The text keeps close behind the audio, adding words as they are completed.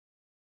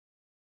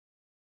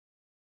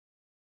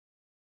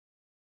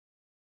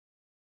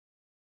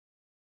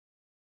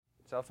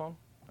Cell phone?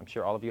 I'm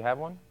sure all of you have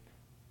one.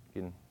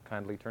 You can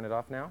kindly turn it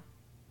off now,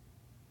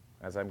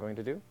 as I'm going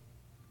to do.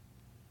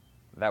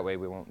 That way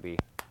we won't be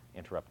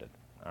interrupted.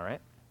 All right?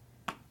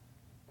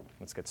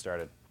 Let's get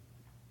started.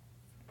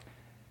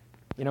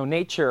 You know,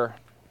 nature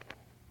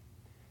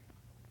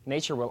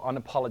will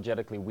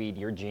unapologetically weed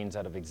your genes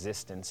out of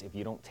existence if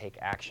you don't take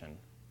action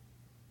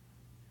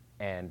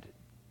and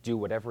do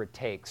whatever it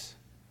takes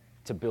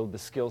to build the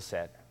skill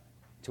set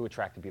to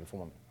attract a beautiful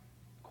woman.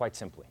 Quite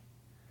simply.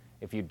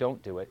 If you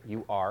don't do it,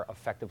 you are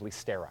effectively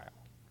sterile.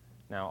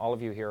 Now, all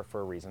of you are here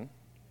for a reason,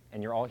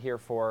 and you're all here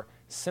for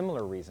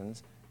similar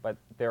reasons, but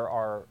there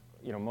are,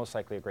 most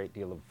likely a great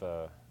deal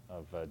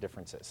of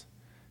differences.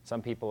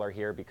 Some people are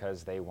here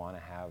because they want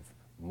to have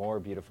more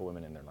beautiful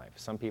women in their life.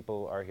 Some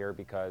people are here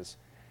because,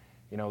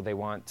 they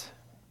want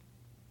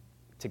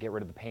to get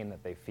rid of the pain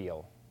that they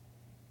feel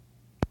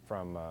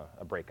from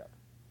a breakup.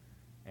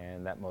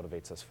 And that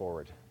motivates us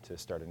forward to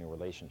start a new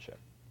relationship.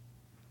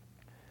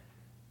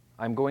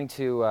 I'm going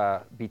to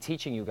be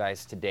teaching you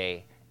guys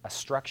today a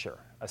structure,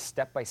 a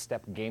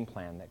step-by-step game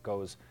plan that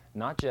goes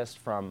not just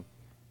from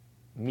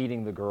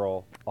meeting the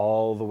girl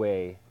all the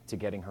way to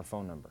getting her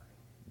phone number.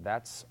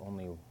 That's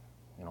only,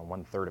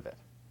 1/3 of it.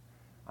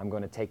 I'm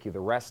going to take you the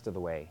rest of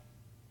the way.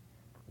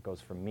 It goes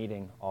from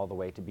meeting all the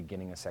way to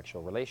beginning a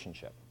sexual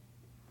relationship.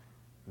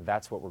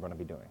 That's what we're going to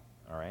be doing,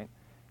 all right?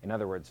 In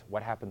other words,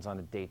 what happens on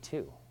a day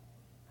 2?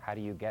 How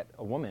do you get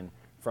a woman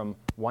from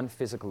one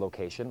physical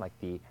location, like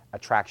the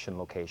attraction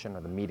location or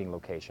the meeting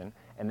location,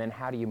 and then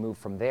how do you move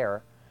from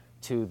there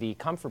to the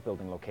comfort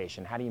building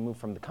location? How do you move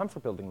from the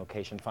comfort building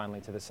location finally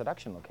to the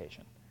seduction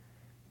location?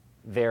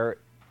 There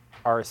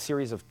are a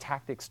series of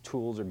tactics,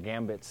 tools, or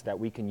gambits that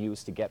we can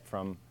use to get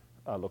from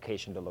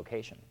location to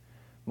location.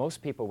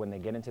 Most people, when they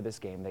get into this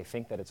game, they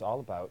think that it's all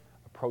about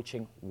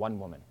approaching one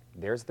woman.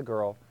 There's the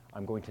girl,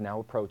 I'm going to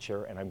now approach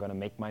her, and I'm going to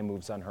make my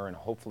moves on her, and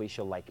hopefully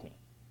she'll like me.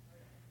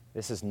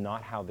 This is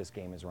not how this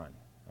game is run,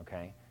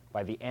 okay?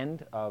 By the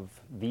end of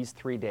these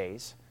 3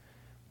 days,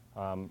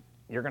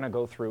 you're going to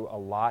go through a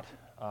lot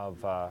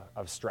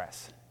of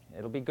stress.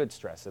 It'll be good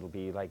stress. It'll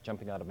be like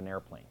jumping out of an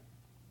airplane,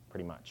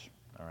 pretty much,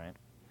 all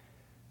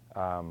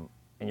right?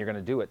 And you're going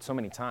to do it so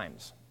many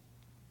times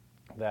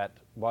that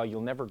while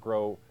you'll never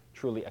grow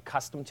truly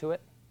accustomed to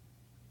it,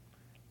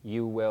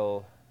 you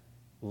will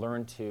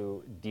learn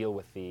to deal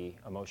with the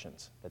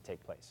emotions that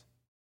take place.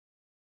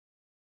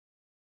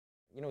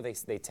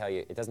 They tell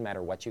you it doesn't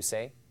matter what you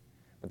say,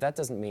 but that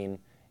doesn't mean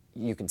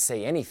you can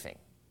say anything.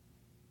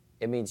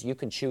 It means you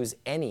can choose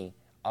any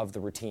of the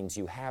routines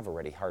you have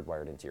already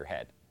hardwired into your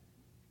head.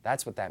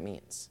 That's what that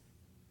means.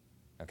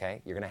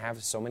 Okay? You're going to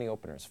have so many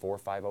openers, 4 or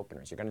 5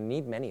 openers. You're going to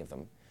need many of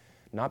them,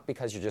 not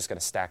because you're just going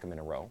to stack them in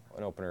a row.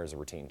 An opener is a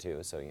routine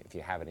too, so if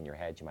you have it in your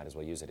head, you might as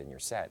well use it in your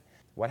set.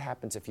 What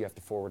happens if you have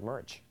to forward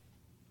merge?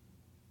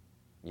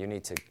 You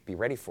need to be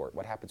ready for it.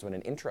 What happens when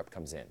an interrupt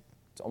comes in?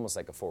 It's almost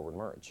like a forward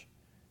merge,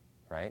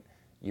 right?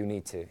 You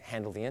need to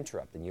handle the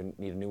interrupt, and you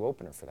need a new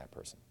opener for that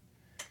person.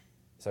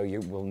 So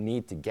you will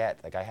need to get,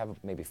 I have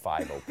maybe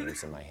 5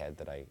 openers in my head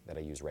that I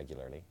use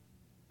regularly,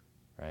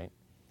 right?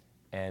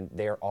 And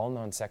they are all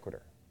non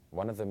sequitur.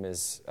 One of them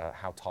is,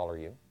 how tall are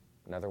you?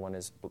 Another one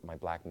is my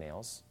black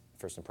nails,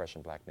 first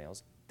impression black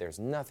nails. There's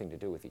nothing to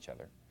do with each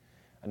other.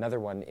 Another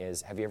one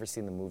is, have you ever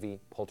seen the movie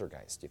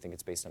Poltergeist? Do you think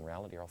it's based on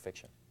reality or all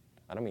fiction?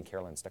 I don't mean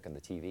Caroline stuck in the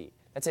TV.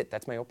 That's it.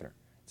 That's my opener.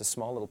 It's a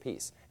small little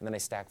piece. And then I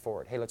stack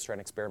forward. Hey, let's try an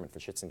experiment for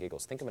shits and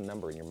giggles. Think of a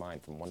number in your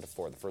mind from 1 to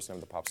 4, the first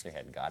number that pops in your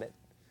head. Got it?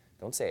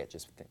 Don't say it.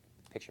 Just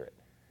picture it.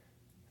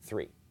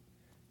 3.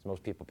 So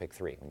most people pick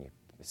 3 when you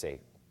say,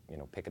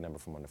 pick a number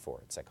from 1 to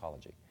 4. It's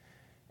psychology.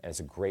 And it's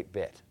a great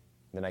bit.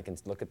 Then I can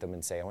look at them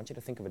and say, I want you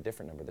to think of a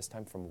different number, this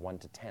time from 1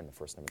 to 10, the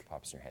first number that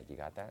pops in your head. You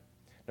got that?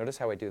 Notice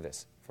how I do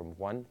this. From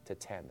 1 to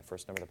 10, the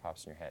first number that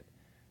pops in your head.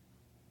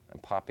 I'm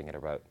popping at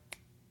about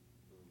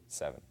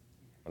 7.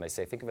 When I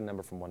say, think of a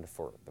number from 1 to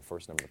 4, the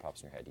first number that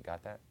pops in your head. You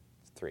got that?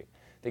 It's 3.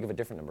 Think of a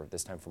different number,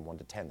 this time from 1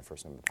 to 10, the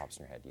first number that pops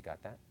in your head. You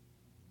got that?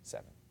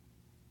 7.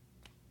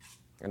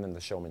 And then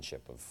the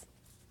showmanship of,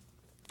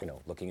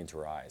 looking into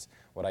her eyes.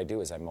 What I do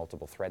is I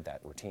multiple thread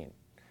that routine.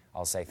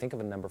 I'll say, think of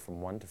a number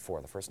from 1 to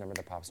 4, the first number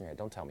that pops in your head.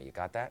 Don't tell me. You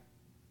got that?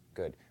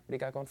 Good. What do you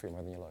got going for you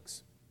more than your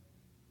looks?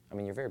 I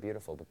mean, you're very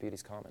beautiful, but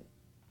beauty's common.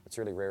 What's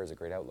really rare is a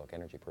great outlook,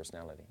 energy,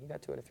 personality. You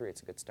got 2 out of 3.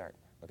 It's a good start.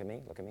 Look at me,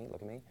 look at me,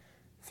 look at me.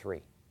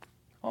 3.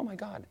 Oh, my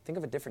God. Think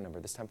of a different number,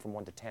 this time from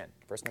 1 to 10.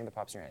 First number that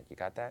pops in your head. You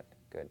got that?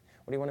 Good.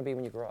 What do you want to be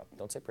when you grow up?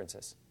 Don't say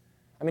princess.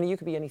 I mean, you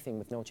could be anything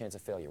with no chance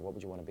of failure. What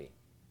would you want to be?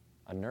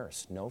 A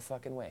nurse. No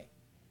fucking way.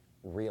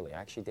 Really. I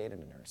actually dated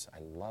a nurse. I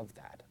love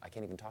that. I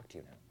can't even talk to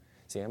you now.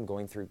 See, I'm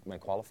going through my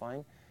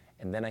qualifying,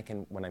 and then I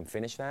can, when I'm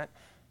finished that,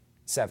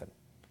 7.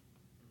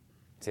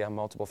 See how I'm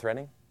multiple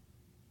threading?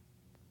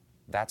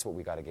 That's what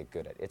we got to get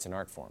good at. It's an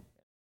art form.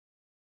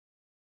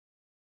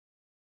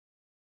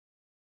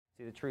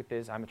 See, the truth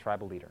is, I'm a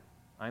tribal leader.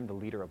 I'm the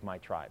leader of my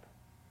tribe.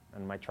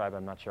 And my tribe,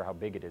 I'm not sure how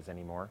big it is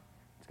anymore.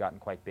 It's gotten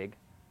quite big.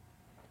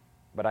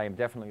 But I am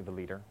definitely the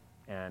leader,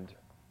 and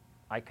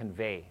I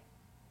convey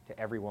to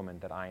every woman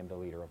that I am the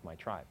leader of my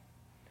tribe.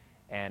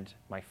 And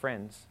my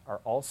friends are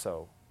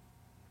also,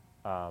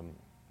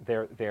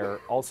 they're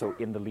also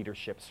in the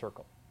leadership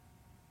circle.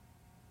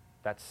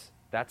 That's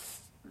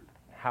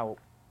how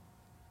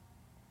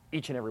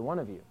each and every one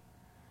of you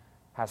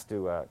has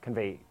to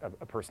convey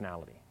a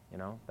personality. You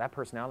know, that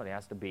personality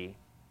has to be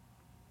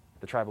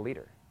the tribal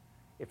leader.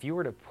 If you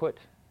were to put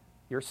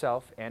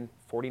yourself and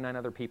 49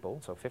 other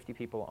people, so 50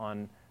 people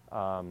on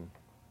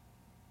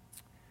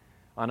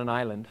an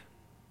island,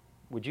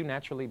 would you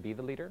naturally be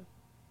the leader?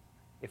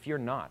 If you're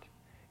not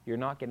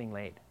getting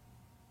laid.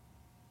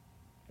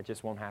 It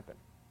just won't happen.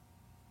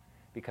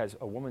 Because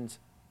a woman's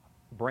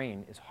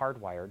brain is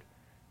hardwired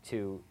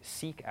to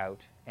seek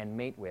out and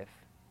mate with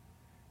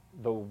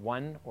the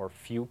one or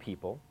few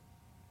people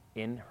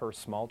in her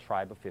small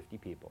tribe of 50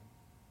 people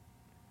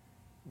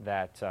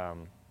that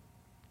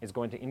is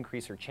going to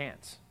increase her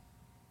chance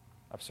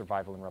of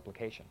survival and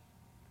replication.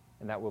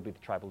 And that will be the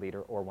tribal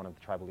leader or one of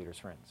the tribal leader's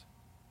friends.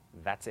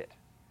 That's it.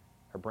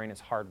 Her brain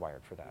is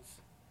hardwired for that.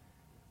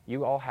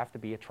 You all have to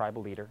be a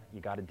tribal leader.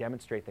 You got to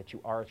demonstrate that you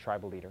are a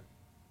tribal leader.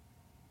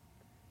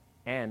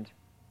 And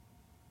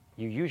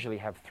you usually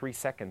have 3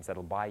 seconds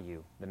that'll buy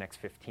you the next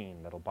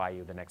 15, that'll buy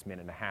you the next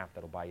minute and a half,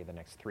 that'll buy you the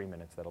next 3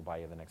 minutes, that'll buy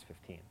you the next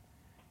 15.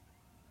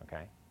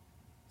 Okay?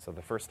 So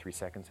the first 3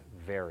 seconds,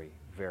 very,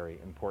 very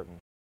important.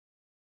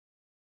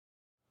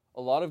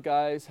 A lot of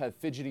guys have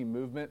fidgety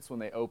movements when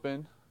they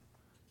open,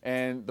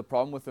 and the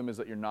problem with them is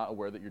that you're not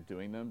aware that you're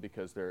doing them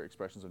because they're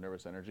expressions of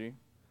nervous energy.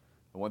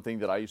 And one thing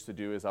that I used to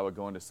do is I would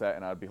go into set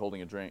and I'd be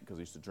holding a drink because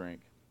I used to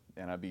drink,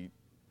 and I'd be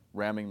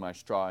ramming my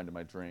straw into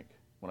my drink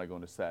when I go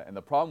into set. And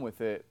the problem with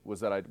it was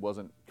that I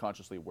wasn't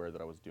consciously aware that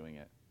I was doing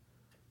it.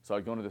 So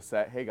I'd go into the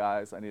set, hey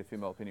guys, I need a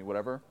female opinion,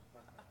 whatever.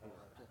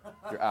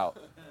 You're out.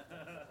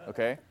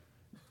 Okay?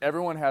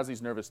 Everyone has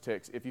these nervous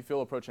tics. If you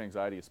feel approach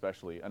anxiety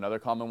especially, another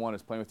common one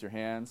is playing with your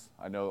hands.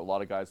 I know a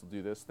lot of guys will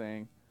do this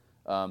thing.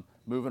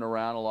 Moving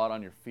around a lot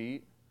on your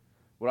feet.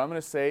 What I'm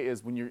going to say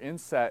is when you're in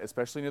set,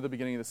 especially near the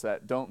beginning of the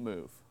set, don't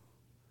move.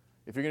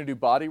 If you're going to do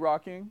body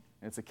rocking,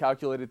 and it's a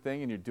calculated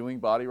thing and you're doing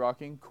body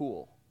rocking,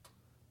 cool.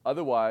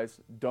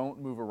 Otherwise,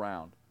 don't move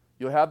around.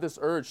 You'll have this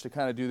urge to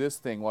kind of do this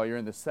thing while you're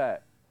in the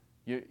set.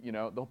 You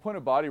know, the whole point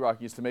of body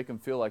rocking is to make them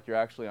feel like you're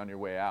actually on your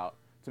way out,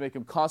 to make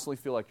them constantly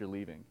feel like you're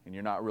leaving and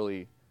you're not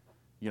really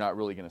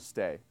going to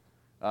stay.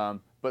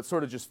 But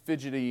sort of just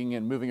fidgeting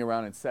and moving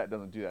around in set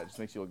doesn't do that. It just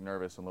makes you look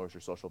nervous and lowers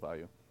your social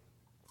value.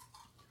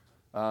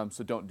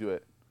 So don't do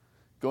it.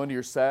 Go into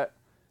your set.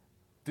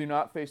 Do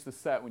not face the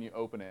set when you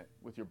open it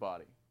with your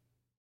body.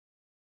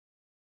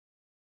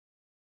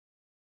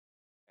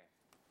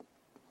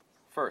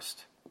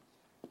 First,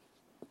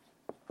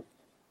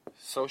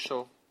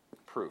 social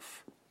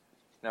proof.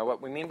 Now,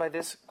 what we mean by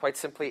this, quite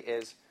simply,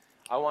 is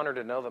I want her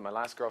to know that my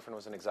last girlfriend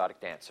was an exotic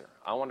dancer.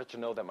 I want her to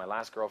know that my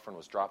last girlfriend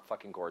was drop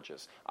fucking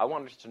gorgeous. I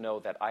want her to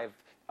know that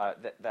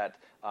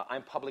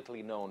I'm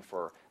publicly known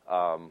for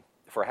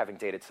having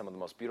dated some of the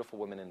most beautiful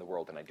women in the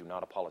world, and I do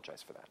not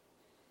apologize for that.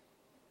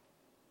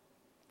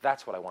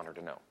 That's what I want her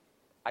to know.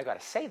 I got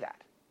to say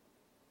that.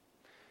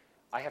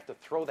 I have to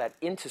throw that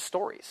into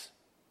stories.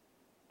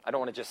 I don't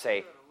want to just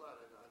say,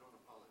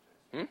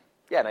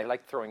 yeah, and I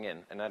like throwing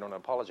in, and I don't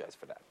apologize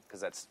for that, because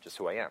that's just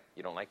who I am.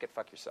 You don't like it,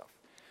 fuck yourself.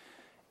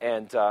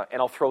 And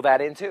I'll throw that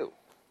in too,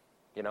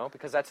 you know,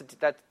 because that's a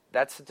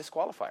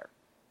disqualifier.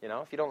 You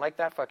know, if you don't like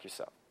that, fuck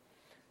yourself.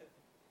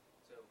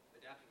 So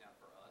adapting that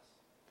for us,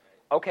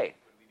 right? Okay.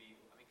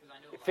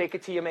 Fake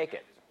it till you make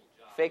it.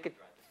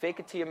 Fake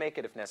it till you make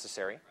it if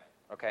necessary.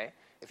 Okay.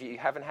 If you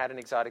haven't had an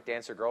exotic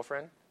dancer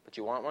girlfriend, but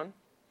you want one,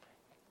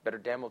 better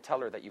damn well tell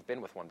her that you've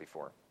been with one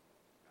before,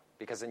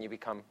 because then you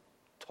become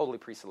totally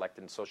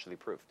pre-selected and socially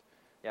proved.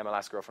 Yeah, my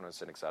last girlfriend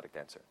was an exotic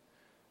dancer.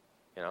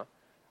 You know?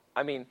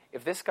 I mean,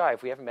 if this guy,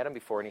 if we haven't met him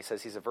before and he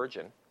says he's a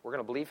virgin, we're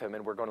going to believe him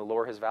and we're going to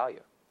lower his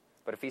value.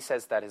 But if he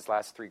says that his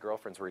last 3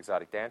 girlfriends were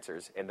exotic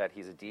dancers and that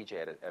he's a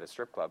DJ at a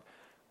strip club,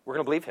 we're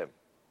going to believe him.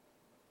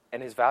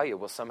 And his value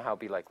will somehow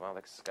be like, well,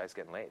 this guy's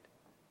getting laid.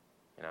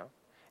 You know?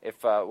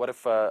 What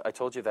if I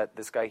told you that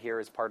this guy here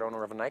is part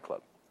owner of a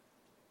nightclub?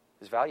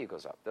 His value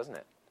goes up, doesn't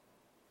it?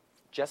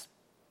 Just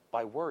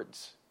by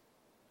words.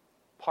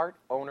 Part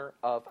owner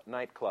of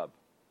nightclub.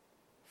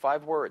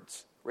 5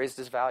 words raised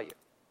his value.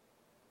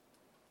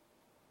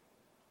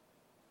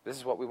 This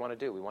is what we want to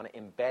do. We want to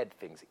embed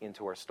things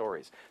into our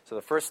stories. So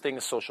the first thing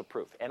is social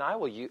proof. And I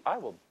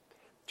will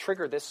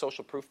trigger this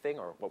social proof thing,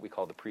 or what we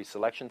call the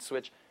pre-selection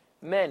switch,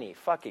 many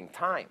fucking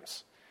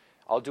times.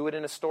 I'll do it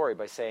in a story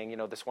by saying, you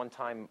know, this one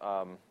time,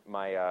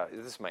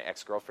 this is my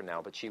ex-girlfriend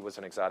now, but she was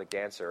an exotic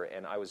dancer,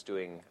 and I was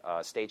doing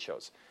stage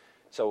shows.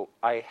 So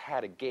I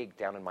had a gig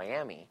down in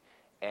Miami,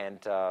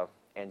 and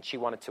she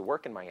wanted to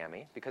work in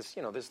Miami because,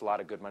 you know, there's a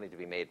lot of good money to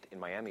be made in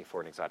Miami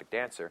for an exotic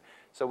dancer.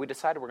 So we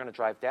decided we're going to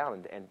drive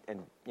down and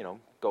you know,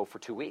 go for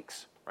 2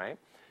 weeks, right?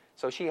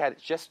 So she had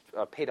just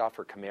paid off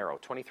her Camaro,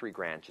 23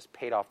 grand, just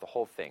paid off the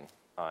whole thing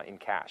in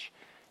cash.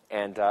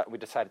 And we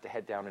decided to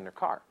head down in her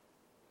car.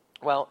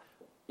 Well,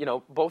 you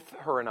know, both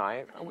her and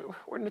I,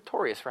 we're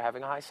notorious for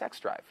having a high sex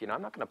drive. You know,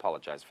 I'm not going to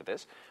apologize for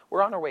this.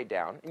 We're on our way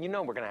down, and you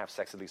know we're going to have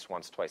sex at least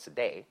once, twice a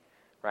day.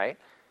 right?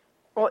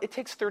 Well, it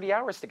takes 30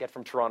 hours to get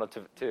from Toronto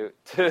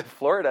to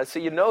Florida, so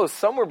you know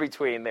somewhere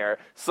between there,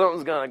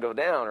 something's going to go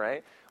down,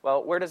 right?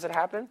 Well, where does it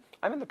happen?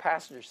 I'm in the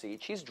passenger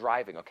seat. She's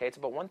driving, okay? It's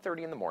about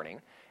 1:30 in the morning,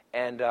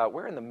 and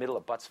we're in the middle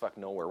of buttsfuck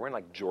nowhere. We're in,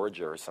 like,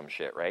 Georgia or some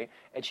shit, right?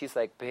 And she's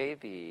like,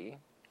 baby,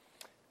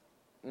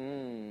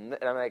 and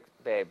I'm like,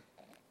 babe,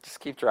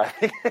 just keep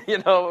driving.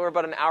 We're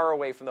about an hour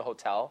away from the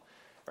hotel,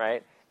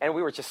 right? And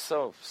we were just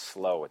so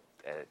slow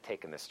at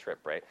taking this trip,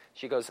 right?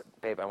 She goes,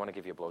 babe, I want to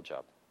give you a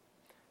blowjob.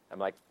 I'm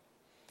like,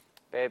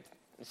 babe,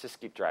 let's just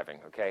keep driving,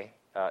 okay?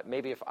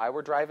 Maybe if I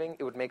were driving,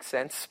 it would make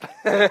sense,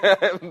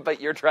 but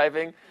you're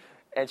driving.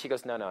 And she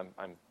goes, no,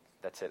 I'm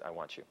that's it, I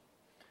want you.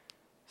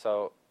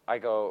 So I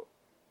go,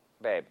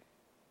 babe,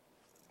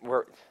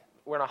 we're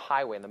on a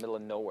highway in the middle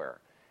of nowhere.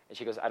 And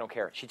she goes, I don't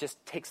care. She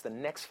just takes the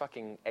next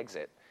fucking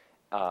exit,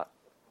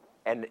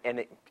 and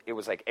it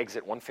was like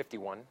exit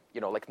 151,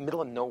 like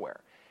middle of nowhere.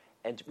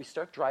 And we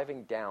start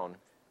driving down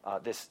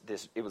this.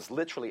 It was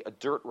literally a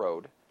dirt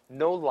road,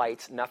 no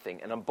lights,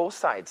 nothing. And on both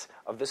sides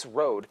of this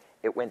road,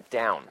 it went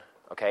down,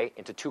 okay,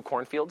 into two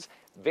cornfields.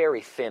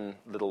 Very thin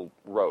little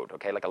road,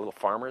 okay, like a little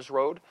farmer's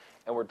road.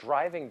 And we're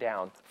driving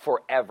down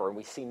forever, and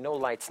we see no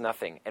lights,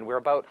 nothing. And we're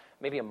about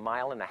maybe a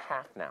mile and a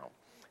half now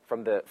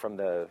from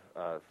the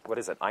what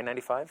is it,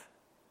 I-95?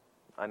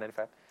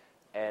 I-95?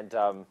 And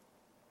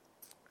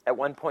at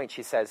one point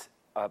she says,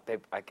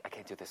 babe, I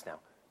can't do this now.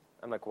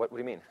 I'm like, what do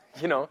you mean?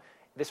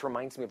 This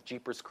reminds me of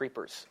Jeepers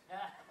Creepers.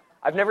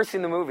 I've never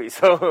seen the movie,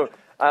 so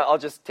I'll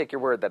just take your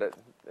word that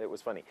it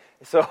was funny.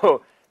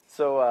 So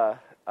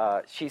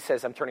she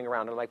says, I'm turning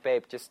around. I'm like,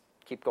 babe, just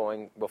keep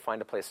going. We'll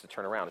find a place to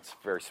turn around. It's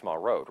a very small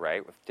road,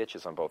 right, with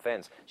ditches on both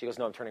ends. She goes,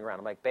 no, I'm turning around.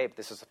 I'm like, babe,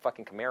 this is a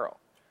fucking Camaro.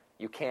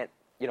 You can't,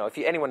 if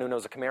anyone who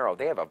knows a Camaro,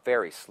 they have a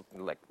very,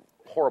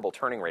 horrible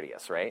turning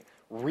radius, right?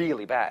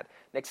 Really bad.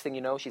 Next thing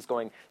you know, she's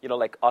going,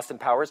 like Austin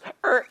Powers.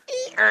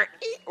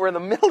 We're in the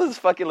middle of this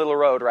fucking little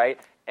road, right?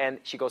 And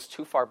she goes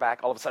too far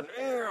back. All of a sudden,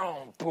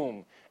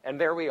 boom. And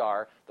there we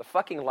are. The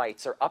fucking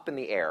lights are up in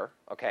the air,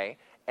 okay?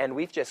 And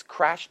we've just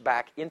crashed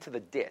back into the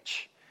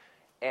ditch.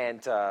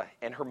 And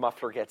her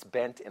muffler gets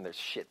bent, and there's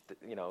shit,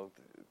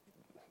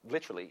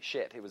 literally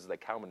shit. It was like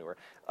cow manure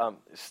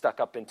stuck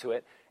up into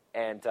it.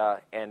 And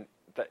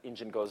the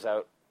engine goes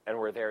out, and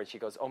we're there, and she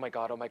goes, oh my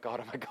God, oh my God,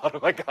 oh my God, oh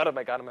my God, oh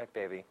my God. I'm like,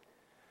 baby,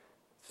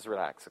 just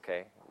relax,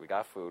 okay? We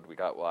got food, we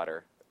got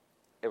water.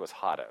 It was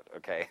hot out,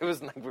 okay? It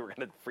wasn't like we were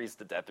going to freeze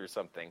to death or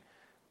something.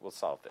 We'll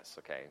solve this,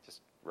 okay?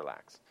 Just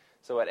relax.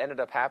 So what ended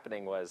up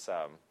happening was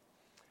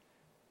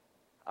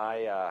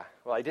I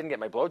didn't get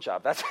my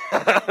blowjob. That's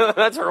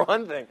that's for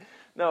one thing.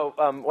 No,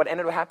 what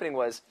ended up happening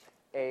was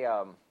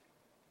an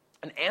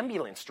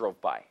ambulance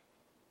drove by.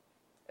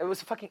 It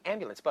was a fucking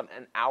ambulance, about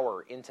an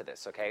hour into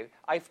this, okay?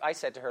 I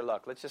said to her,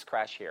 look, let's just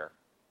crash here,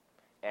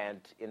 and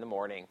in the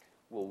morning,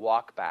 we'll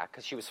walk back,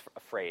 because she was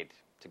afraid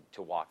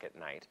to walk at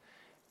night.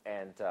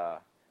 And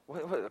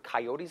what, a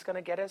coyote's going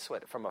to get us?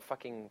 What, from a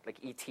fucking, like,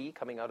 E.T.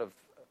 coming out of,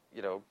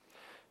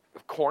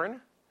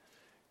 corn?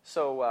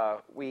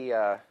 So we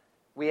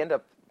end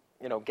up,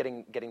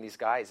 getting these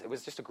guys. It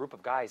was just a group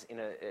of guys in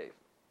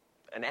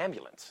an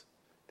ambulance.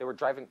 They were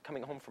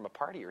coming home from a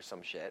party or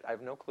some shit. I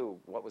have no clue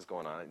what was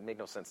going on. It made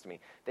no sense to me.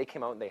 They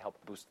came out and they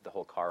helped boost the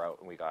whole car out,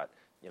 and we got,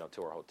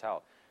 to our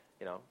hotel.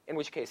 In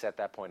which case, at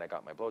that point, I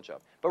got my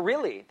blowjob. But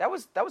really, that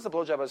was the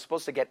blowjob I was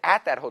supposed to get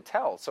at that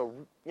hotel. So,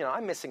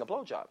 I'm missing a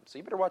blowjob. So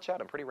you better watch out.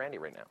 I'm pretty randy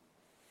right now.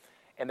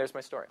 And there's my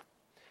story.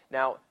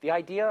 Now, the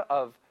idea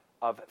of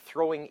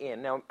throwing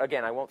in, now,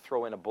 again, I won't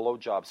throw in a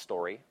blowjob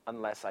story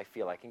unless I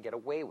feel I can get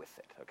away with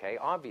it, okay?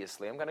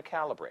 Obviously, I'm going to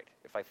calibrate.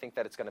 If I think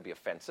that it's going to be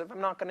offensive,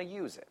 I'm not going to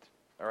use it.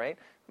 All right?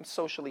 I'm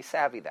socially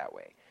savvy that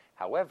way.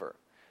 However,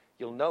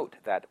 you'll note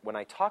that when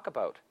I talk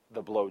about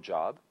the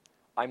blowjob,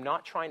 I'm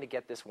not trying to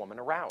get this woman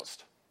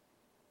aroused.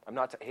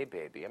 Hey,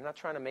 baby, I'm not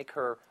trying to make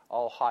her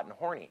all hot and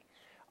horny.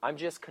 I'm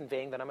just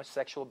conveying that I'm a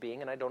sexual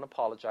being and I don't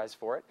apologize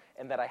for it,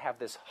 and that I have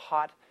this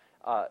hot,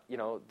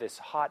 this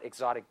hot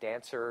exotic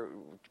dancer,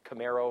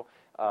 Camaro,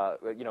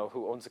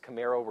 who owns a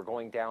Camaro. We're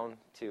going down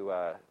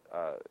to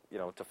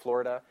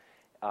Florida.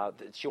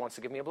 She wants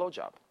to give me a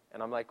blowjob.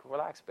 And I'm like,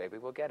 relax, baby,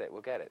 we'll get it,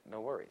 no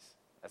worries.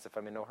 As if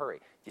I'm in no hurry.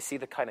 You see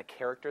the kind of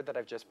character that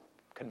I've just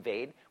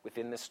conveyed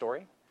within this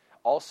story?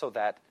 Also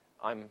that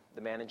I'm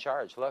the man in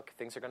charge. Look,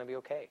 things are going to be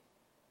okay.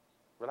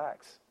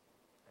 Relax.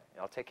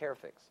 I'll take care of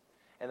things.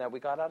 And that we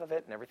got out of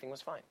it and everything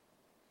was fine.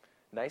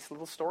 Nice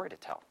little story to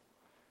tell.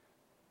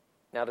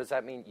 Now, does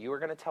that mean you are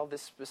going to tell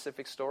this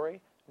specific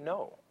story?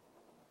 No.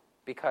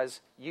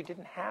 Because you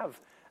didn't have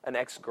an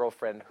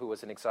ex-girlfriend who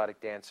was an exotic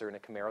dancer in a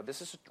Camaro.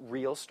 This is a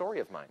real story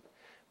of mine.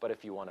 But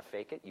if you want to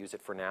fake it, use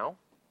it for now,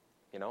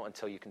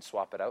 until you can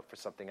swap it out for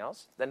something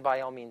else, then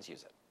by all means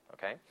use it,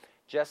 okay?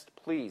 Just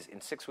please,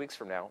 in 6 weeks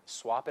from now,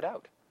 swap it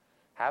out.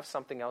 Have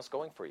something else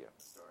going for you.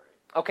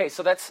 Okay,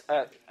 so that's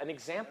an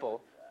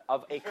example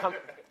of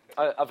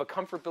a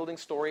comfort-building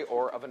story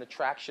or of an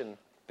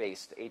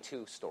attraction-based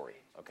A2 story,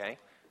 okay?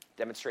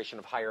 Demonstration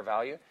of higher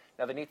value.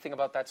 Now, the neat thing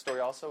about that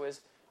story also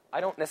is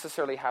I don't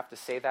necessarily have to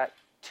say that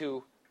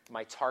to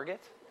my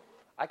target.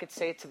 I could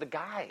say it to the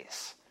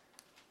guys.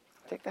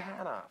 Take the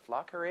hat off,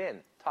 lock her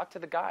in, talk to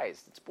the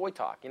guys. It's boy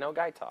talk,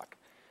 guy talk.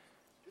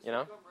 You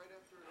know? Come right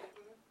after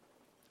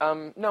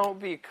an opener? No, it'll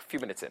be a few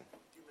minutes in.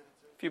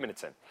 Few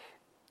minutes in.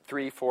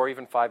 3, 4,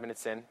 even 5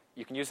 minutes in.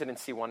 You can use it in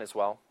C1 as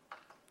well.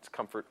 It's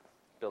comfort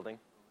building,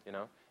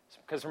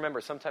 Because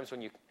remember, sometimes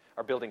when you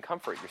are building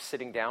comfort, you're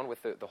sitting down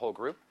with the whole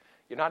group.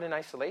 You're not in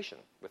isolation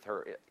with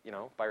her,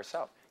 by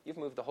herself. You've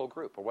moved the whole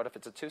group. Or what if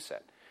it's a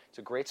 2-set? It's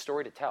a great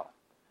story to tell,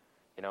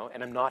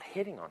 and I'm not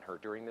hitting on her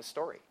during this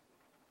story.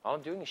 All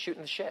I'm doing is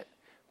shooting the shit.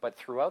 But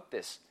throughout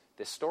this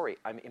story,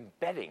 I'm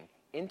embedding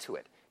into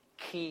it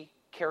key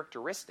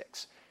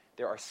characteristics.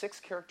 There are 6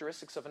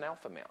 characteristics of an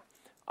alpha male.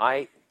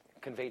 I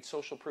conveyed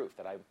social proof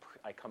that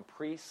I come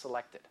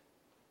pre-selected.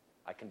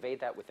 I conveyed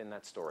that within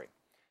that story.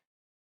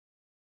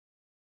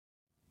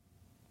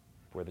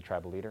 If we're the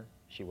tribal leader,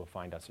 she will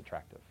find us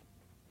attractive.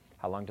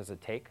 How long does it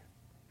take?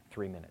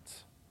 3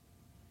 minutes.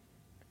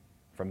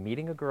 From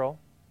meeting a girl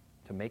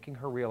to making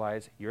her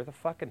realize you're the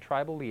fucking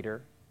tribal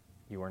leader,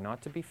 you are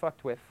not to be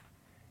fucked with,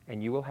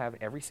 and you will have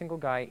every single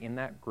guy in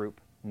that group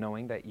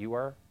knowing that you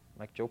are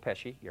like Joe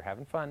Pesci, you're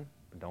having fun,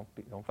 but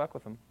don't fuck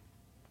with them.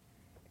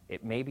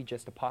 It may be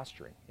just a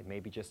posturing. It may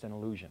be just an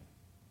illusion.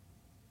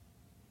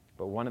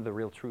 But one of the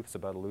real truths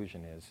about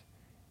illusion is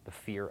the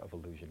fear of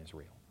illusion is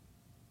real.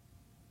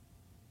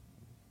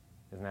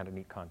 Isn't that a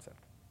neat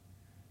concept?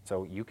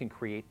 So you can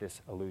create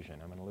this illusion.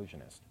 I'm an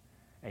illusionist.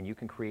 And you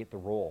can create the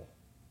role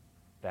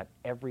that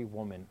every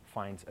woman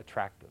finds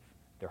attractive.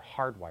 They're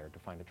hardwired to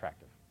find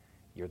attractive.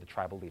 You're the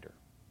tribal leader,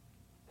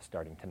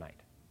 starting tonight.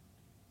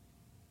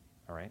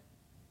 All right?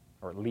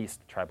 Or at least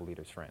the tribal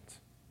leader's friends.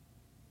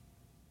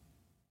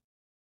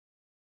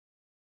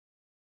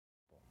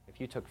 If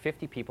you took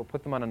 50 people,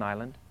 put them on an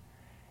island,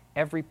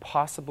 every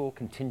possible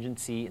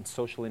contingency and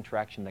social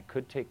interaction that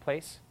could take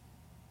place,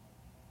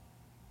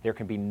 there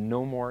can be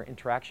no more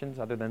interactions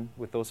other than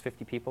with those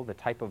 50 people. The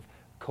type of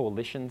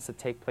coalitions that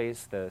take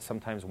place,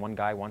 sometimes one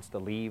guy wants to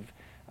leave,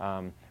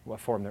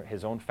 form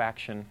his own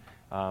faction.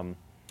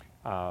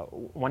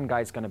 One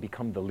guy's going to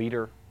become the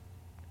leader.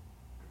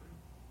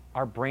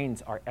 Our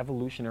brains are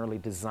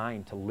evolutionarily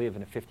designed to live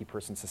in a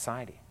 50-person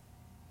society.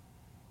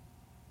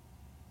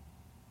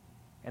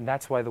 And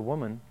that's why the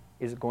woman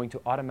is going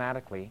to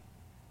automatically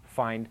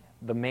find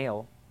the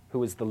male,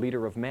 who is the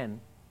leader of men,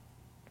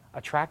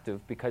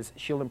 attractive, because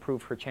she'll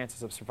improve her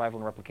chances of survival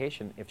and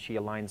replication if she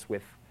aligns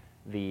with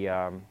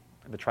the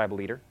tribal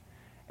leader.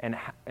 And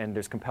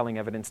there's compelling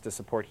evidence to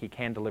support he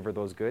can deliver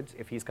those goods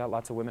if he's got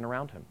lots of women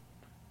around him.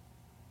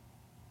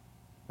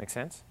 Make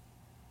sense?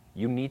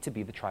 You need to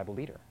be the tribal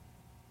leader.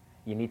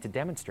 You need to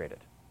demonstrate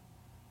it.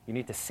 You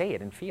need to say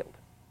it in field.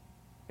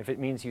 If it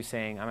means you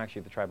saying, I'm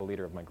actually the tribal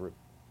leader of my group.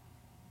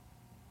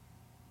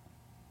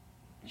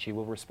 She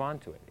will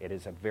respond to it. It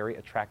is a very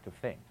attractive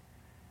thing.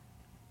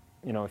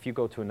 If you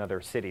go to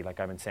another city, like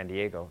I'm in San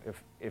Diego,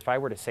 if I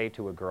were to say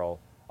to a girl,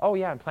 oh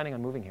yeah, I'm planning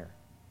on moving here,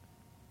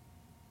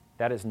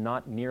 that is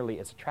not nearly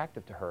as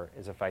attractive to her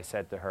as if I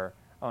said to her,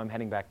 oh, I'm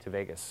heading back to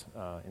Vegas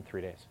in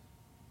 3 days.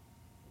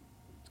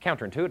 It's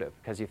counterintuitive,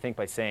 because you think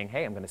by saying,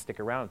 hey, I'm going to stick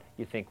around,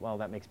 you think, well,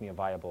 that makes me a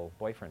viable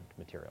boyfriend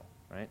material,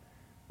 right?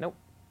 Nope.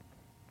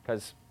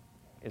 Because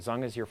as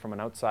long as you're from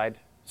an outside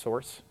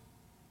source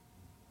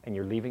and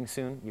you're leaving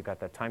soon, you've got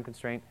that time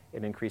constraint,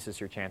 it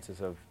increases your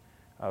chances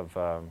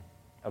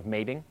of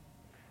mating,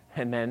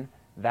 and then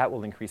that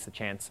will increase the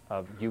chance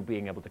of you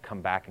being able to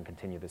come back and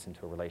continue this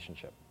into a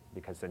relationship,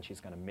 because then she's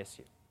going to miss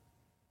you.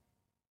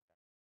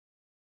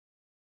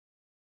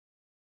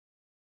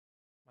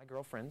 My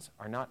girlfriends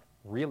are not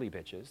really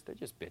bitches, they're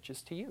just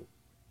bitches to you.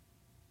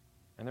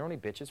 And they're only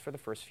bitches for the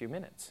first few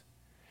minutes.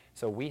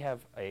 So we have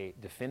a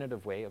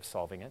definitive way of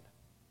solving it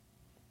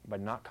by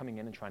not coming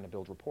in and trying to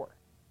build rapport.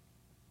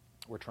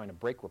 We're trying to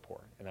break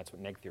rapport, and that's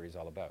what neg theory is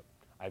all about.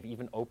 I've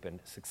even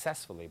opened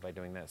successfully by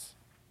doing this.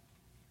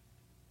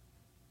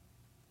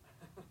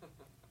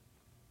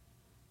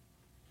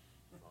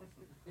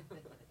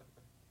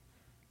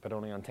 But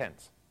only on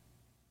 10s.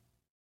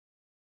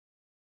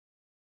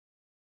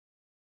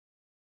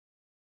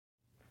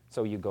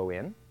 So you go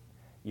in,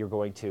 you're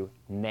going to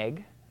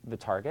neg the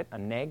target. A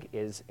neg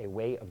is a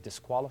way of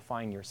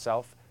disqualifying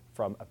yourself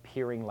from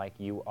appearing like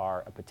you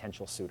are a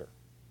potential suitor.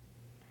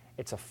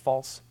 It's a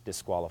false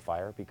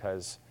disqualifier,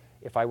 because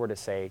if I were to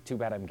say, too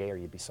bad I'm gay or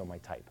you'd be so my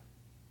type.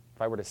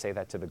 If I were to say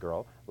that to the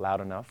girl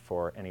loud enough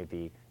for any of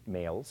the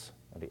males,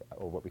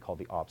 or what we call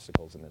the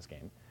obstacles in this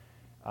game,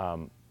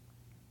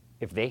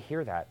 if they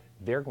hear that,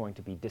 they're going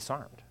to be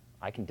disarmed.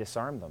 I can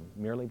disarm them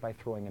merely by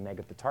throwing a neg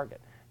at the target.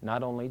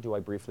 Not only do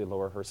I briefly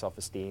lower her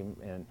self-esteem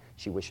and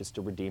she wishes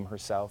to redeem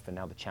herself, and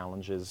now the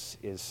challenge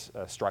is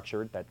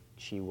structured that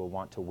she will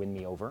want to win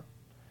me over,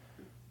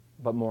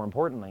 but more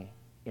importantly,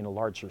 in a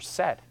larger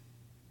set,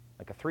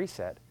 like a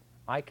 3-set,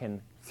 I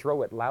can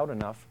throw it loud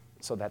enough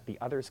so that the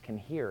others can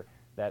hear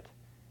that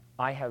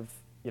I have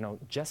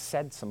just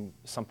said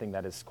something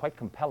that is quite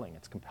compelling.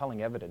 It's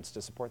compelling evidence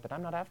to support that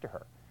I'm not after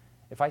her.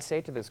 If I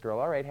say to this girl,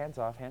 all right, hands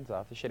off,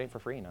 this shit ain't for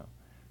free,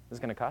 this is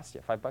going to cost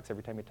you $5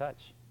 every time you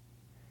touch.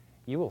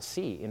 you will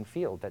see in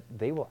field that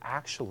they will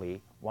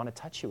actually want to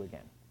touch you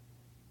again.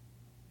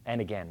 And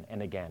again,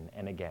 and again,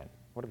 and again.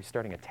 What, are we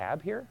starting a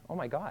tab here? Oh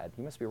my God,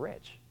 you must be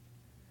rich.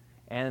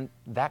 And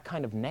that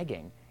kind of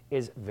negging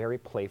is very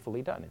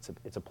playfully done.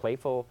 It's a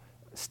playful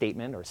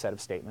statement or set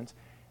of statements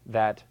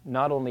that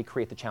not only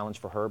create the challenge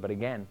for her, but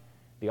again,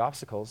 the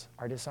obstacles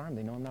are disarmed.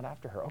 They know I'm not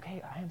after her.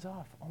 Okay, hands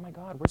off. Oh my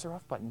God, where's her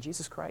off button?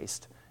 Jesus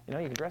Christ. You know,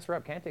 you can dress her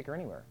up, can't take her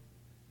anywhere.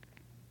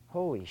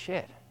 Holy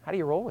shit, how do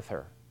you roll with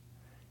her?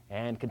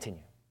 And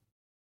continue.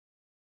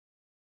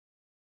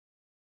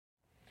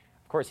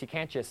 Of course, you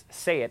can't just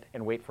say it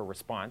and wait for a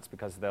response,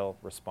 because they'll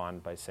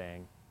respond by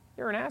saying,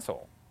 you're an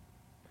asshole.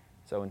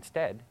 So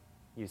instead,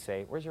 you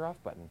say, where's your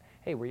off button?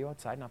 Hey, were you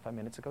outside not 5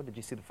 minutes ago? Did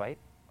you see the fight?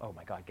 Oh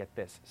my God, get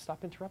this.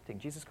 Stop interrupting.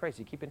 Jesus Christ,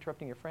 you keep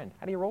interrupting your friend.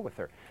 How do you roll with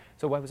her?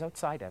 So I was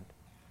outside, and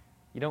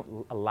you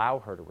don't allow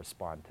her to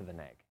respond to the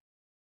neg.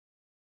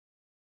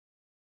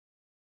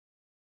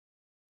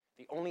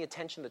 The only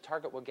attention the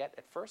target will get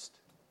at first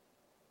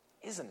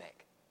is a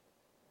neg.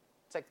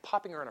 It's like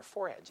popping her on her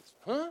forehead. Just,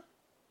 huh?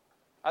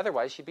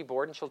 Otherwise, she'd be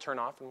bored and she'll turn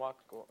off and walk,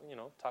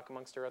 talk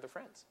amongst her other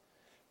friends.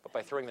 But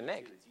by throwing the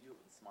neg. You do it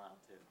with a smile,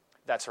 too.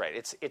 That's right.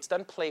 It's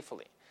done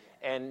playfully.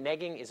 Yeah. And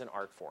negging is an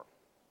art form.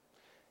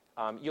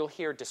 You'll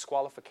hear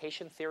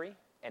disqualification theory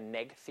and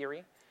neg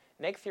theory.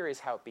 Neg theory is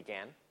how it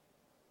began.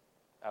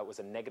 It was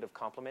a negative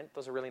compliment.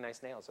 Those are really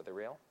nice nails. Are they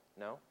real?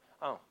 No?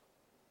 Oh,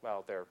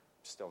 well, they're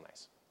still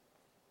nice.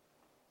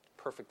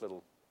 Perfect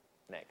little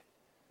neg.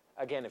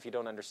 Again, if you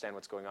don't understand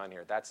what's going on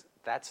here, that's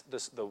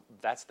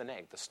the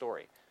neg, the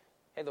story.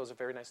 Hey, those are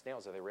very nice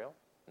nails. Are they real?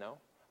 No?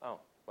 Oh,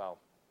 well,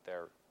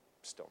 they're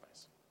still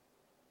nice.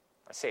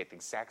 I say it the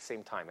exact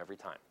same time every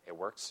time. It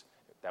works.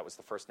 That was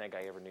the first neg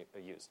I ever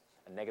used,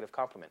 a negative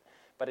compliment.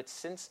 But it's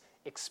since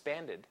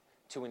expanded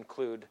to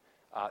include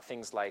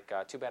things like,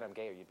 too bad I'm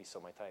gay or you'd be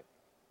so my type.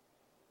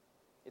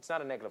 It's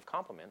not a negative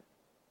compliment,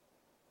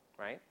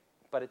 right?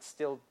 But it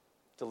still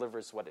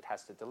delivers what it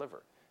has to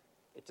deliver.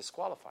 It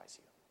disqualifies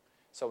you.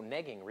 So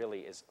negging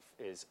really is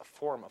a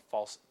form of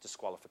false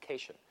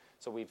disqualification.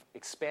 So we've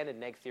expanded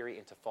neg theory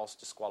into false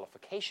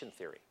disqualification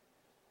theory,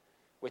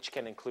 which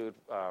can include,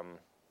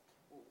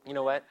 you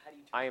know what,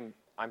 I'm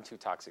too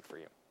toxic for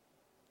you.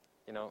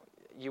 You know,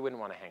 you wouldn't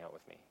want to hang out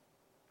with me,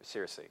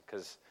 seriously,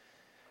 because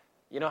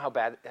you know how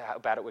bad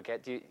it would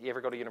get. You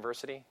ever go to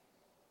university?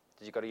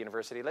 Did you go to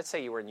university? Let's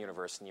say you were in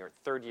university, you're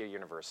third year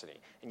university,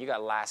 and you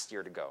got last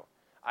year to go.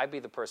 I'd be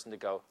the person to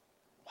go,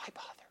 why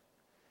bother?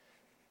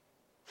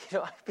 You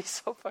know, I'd be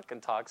so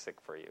fucking toxic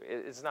for you.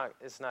 It's not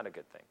a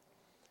good thing.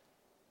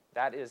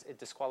 That is a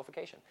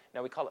disqualification.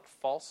 Now, we call it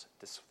false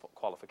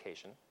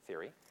disqualification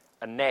theory.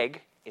 A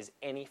neg is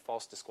any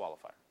false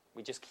disqualifier.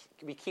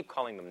 We keep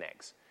calling them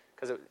negs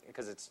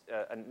because it's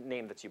a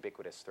name that's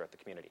ubiquitous throughout the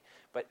community.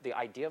 But the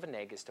idea of a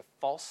neg is to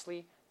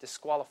falsely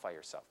disqualify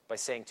yourself by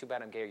saying, too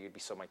bad I'm gay or you'd be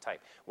so my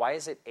type. Why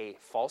is it a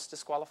false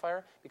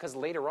disqualifier? Because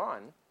later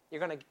on, you're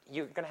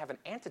gonna have an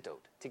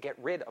antidote to get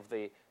rid of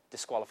the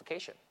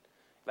disqualification.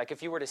 Like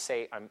if you were to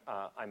say,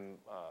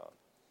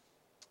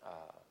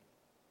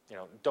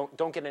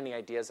 don't get any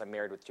ideas, I'm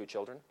married with 2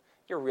 children,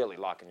 you're really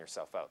locking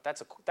yourself out.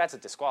 That's a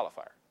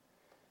disqualifier.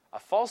 A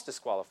false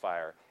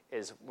disqualifier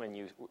is when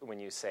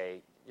you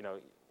say,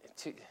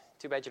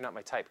 too bad you're not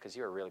my type because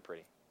you're really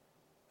pretty.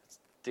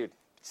 Dude,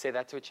 say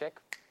that to a chick,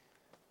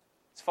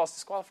 it's a false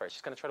disqualifier.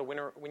 She's going to try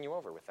to win you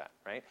over with that,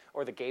 right?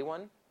 Or the gay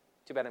one,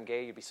 too bad I'm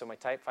gay, you'd be so my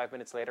type. 5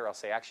 minutes later, I'll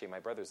say, actually, my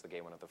brother's the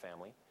gay one of the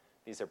family.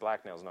 These are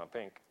black nails, not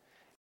pink.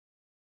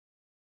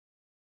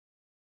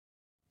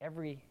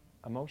 Every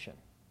emotion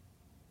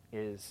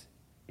is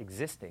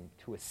existing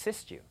to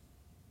assist you,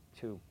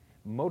 to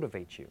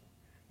motivate you,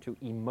 to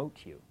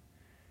emote you,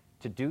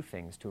 to do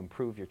things to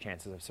improve your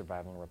chances of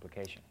survival and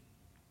replication.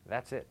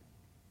 That's it.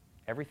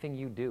 Everything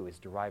you do is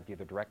derived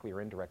either directly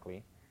or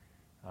indirectly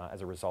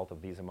as a result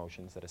of these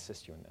emotions that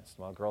assist you in this.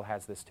 Well, a girl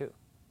has this too.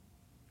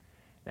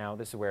 Now,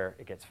 this is where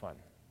it gets fun.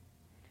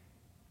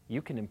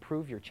 You can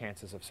improve your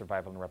chances of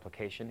survival and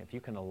replication if you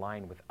can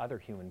align with other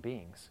human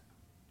beings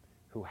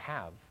who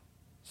have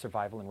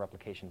survival and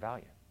replication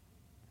value.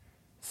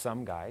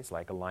 Some guys,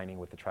 like aligning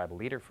with the tribal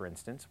leader, for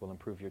instance, will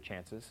improve your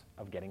chances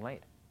of getting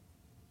laid.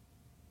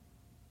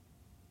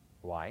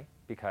 Why?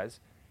 Because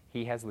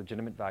he has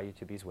legitimate value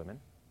to these women,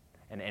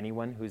 and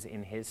anyone who's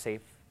in his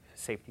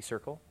safety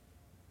circle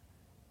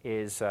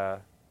is,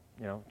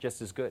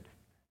 just as good.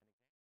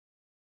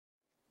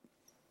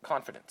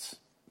 Confidence.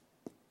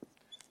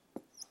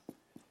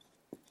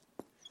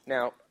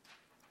 Now,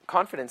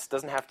 confidence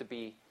doesn't have to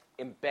be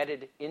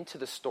embedded into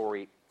the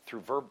story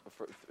through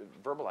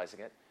verbalizing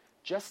it.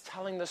 Just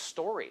telling the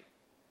story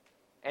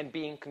and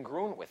being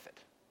congruent with it,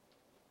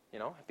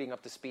 being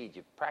up to speed,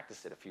 you've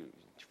practiced it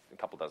a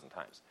couple dozen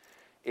times,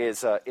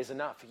 is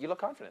enough. You look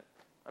confident.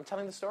 I'm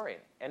telling the story.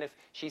 And if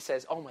she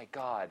says, oh my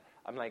God,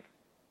 I'm like,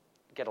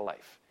 get a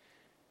life.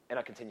 And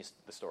I continue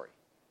the story.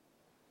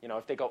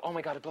 If they go, oh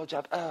my God, a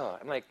blowjob,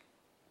 I'm like,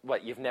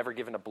 what, you've never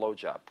given a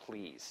blowjob,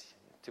 please.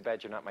 Too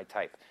bad you're not my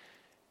type.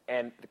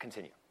 And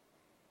continue.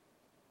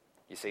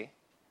 You see?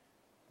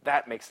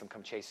 That makes them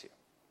come chase you.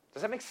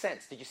 Does that make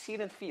sense? Did you see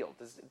it in the field?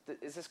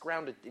 Is this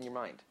grounded in your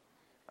mind?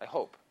 I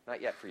hope.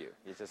 Not yet for you.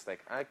 You're just like,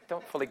 I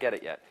don't fully get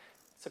it yet.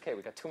 It's okay.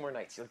 We got 2 more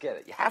nights. You'll get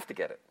it. You have to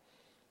get it.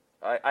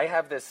 I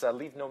have this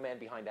leave no man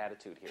behind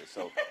attitude here.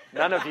 So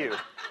none of you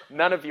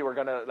are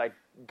going to like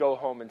go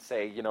home and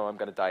say, I'm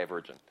going to die a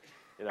virgin.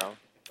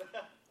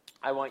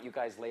 I want you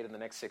guys late in the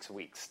next 6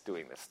 weeks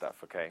doing this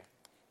stuff, okay?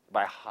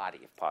 By a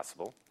hottie, if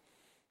possible.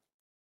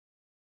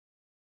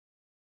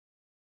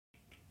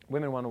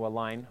 Women want to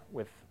align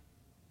with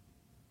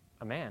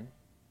a man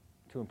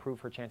to improve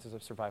her chances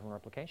of survival and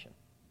replication.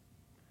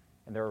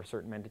 And there are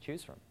certain men to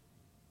choose from.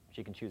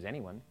 She can choose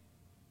anyone.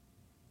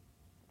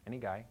 Any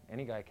guy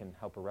can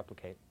help her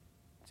replicate.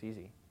 It's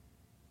easy.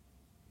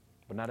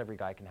 But not every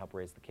guy can help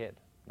raise the kid.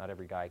 Not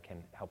every guy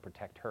can help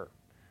protect her.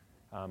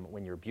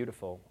 When you're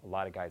beautiful, a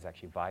lot of guys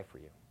actually vie for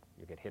you.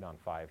 You get hit on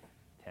 5,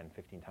 10,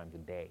 15 times a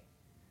day.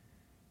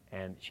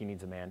 And she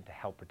needs a man to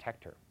help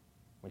protect her.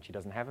 When she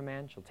doesn't have a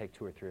man, she'll take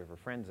 2 or 3 of her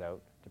friends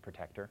out to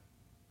protect her,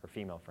 her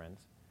female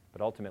friends.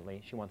 But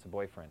ultimately, she wants a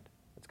boyfriend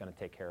that's going to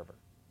take care of her.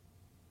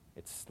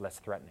 It's less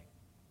threatening.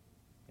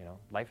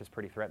 Life is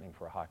pretty threatening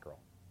for a hot girl.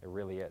 It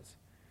really is.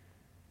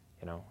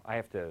 I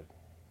have to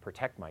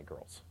protect my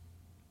girls.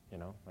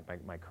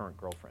 Like my current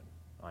girlfriend,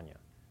 Anya.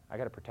 I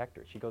got to protect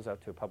her. She goes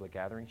out to a public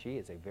gathering. She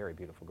is a very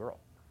beautiful girl.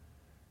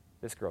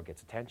 This girl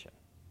gets attention,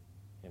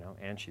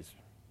 and she's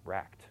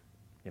racked,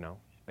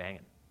 she's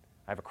banging.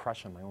 I have a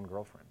crush on my own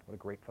girlfriend. What a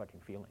great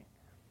fucking feeling.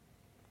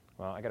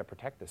 Well, I got to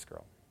protect this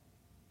girl,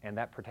 and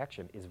that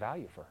protection is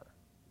value for her.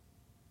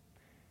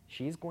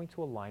 She's going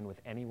to align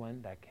with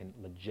anyone that can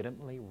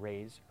legitimately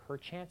raise her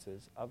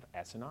chances of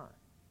S&R.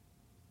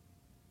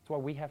 That's why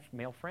we have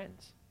male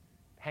friends.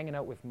 Hanging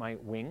out with my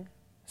wing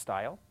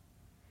style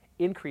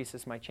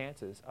increases my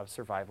chances of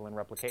survival and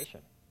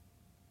replication.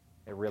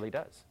 It really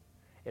does.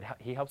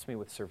 He helps me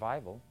with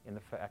survival in the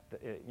fact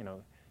that,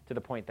 to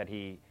the point that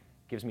he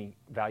gives me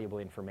valuable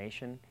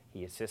information.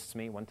 He assists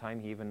me. One time,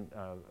 he even,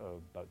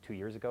 about 2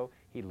 years ago,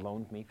 he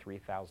loaned me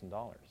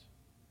 $3,000.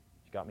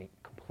 He got me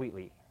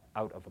completely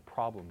out of a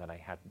problem that I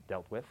had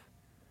dealt with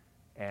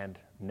and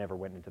never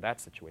went into that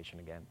situation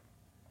again.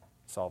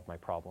 Solved my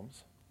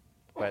problems.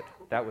 But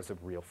that was a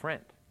real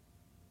friend.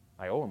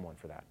 I owe him one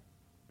for that.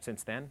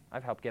 Since then,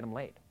 I've helped get him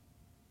laid.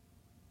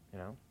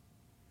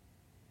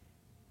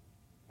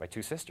 By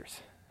 2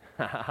 sisters.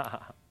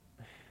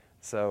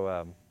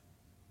 So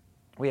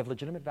we have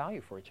legitimate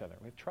value for each other.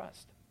 We have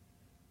trust.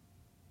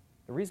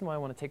 The reason why I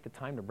want to take the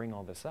time to bring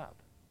all this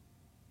up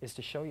is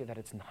to show you that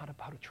it's not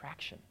about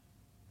attraction,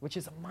 which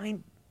is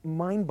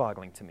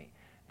mind-boggling to me.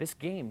 This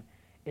game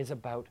is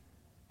about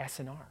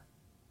S&R.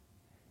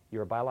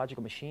 You're a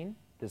biological machine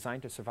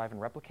designed to survive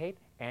and replicate,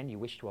 and you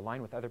wish to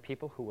align with other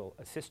people who will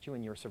assist you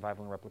in your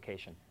survival and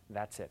replication.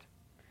 That's it.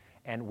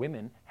 And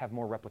women have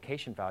more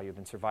replication value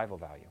than survival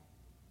value.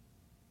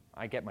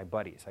 I get my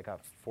buddies. I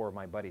got 4 of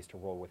my buddies to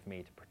roll with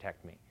me to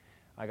protect me.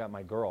 I got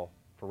my girl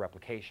for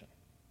replication.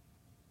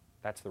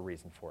 That's the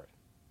reason for it,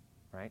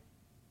 right?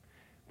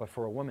 But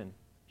for a woman,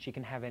 she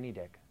can have any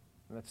dick.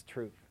 And that's the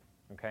truth,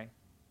 okay?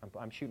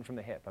 I'm shooting from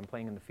the hip. I'm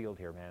playing in the field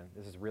here, man.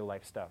 This is real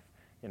life stuff.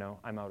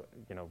 I'm out,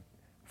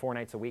 4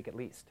 nights a week at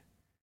least.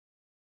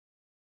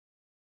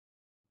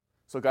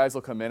 So guys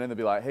will come in and they'll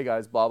be like, hey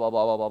guys, blah, blah,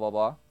 blah, blah, blah, blah,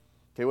 blah.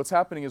 Okay, what's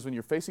happening is when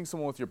you're facing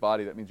someone with your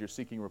body, that means you're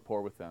seeking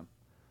rapport with them.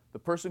 The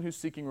person who's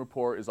seeking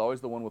rapport is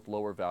always the one with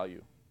lower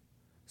value.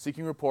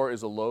 Seeking rapport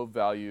is a low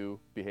value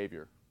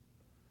behavior.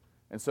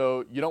 And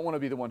so you don't want to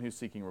be the one who's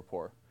seeking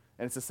rapport.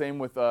 And it's the same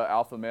with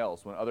alpha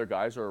males. When other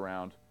guys are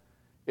around,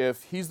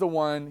 if he's the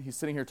one, he's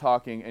sitting here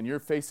talking, and you're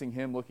facing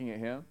him, looking at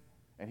him,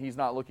 and he's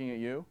not looking at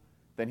you,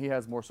 then he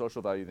has more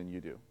social value than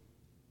you do.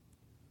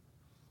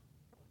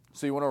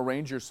 So you want to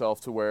arrange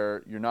yourself to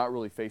where you're not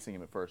really facing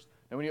him at first.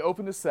 And when you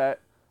open the set,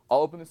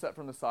 I'll open the set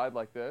from the side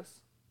like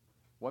this.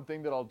 One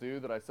thing that I'll do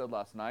that I said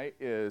last night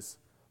is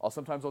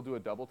sometimes I'll do a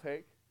double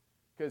take,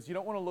 because you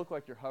don't want to look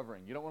like you're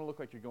hovering. You don't want to look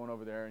like you're going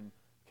over there and,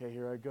 okay,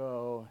 here I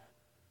go.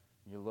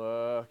 You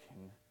look,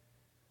 and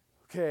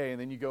okay, and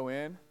then you go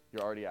in,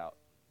 you're already out.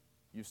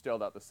 You've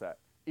stalled out the set.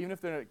 Even if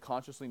they don't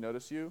consciously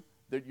notice you,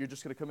 you're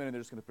just going to come in and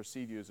they're just going to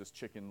perceive you as this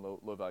chicken,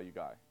 low-value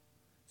guy.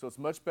 So it's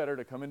much better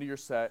to come into your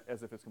set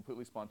as if it's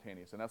completely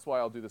spontaneous. And that's why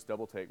I'll do this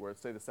double take where,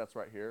 say the set's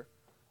right here.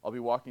 I'll be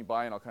walking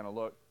by and I'll kind of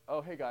look,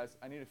 oh, hey guys,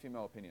 I need a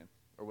female opinion,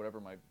 or whatever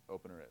my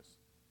opener is.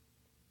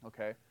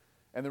 Okay?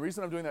 And the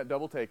reason I'm doing that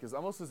double take is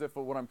almost as if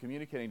what I'm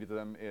communicating to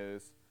them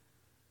is,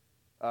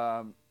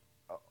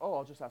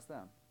 I'll just ask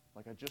them.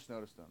 Like I just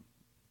noticed them.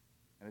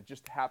 And it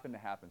just happened to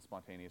happen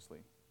spontaneously.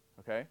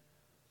 Okay?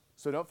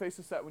 So don't face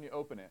the set when you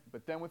open it.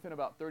 But then within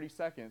about 30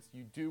 seconds,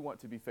 you do want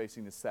to be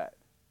facing the set.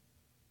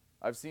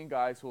 I've seen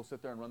guys who will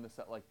sit there and run the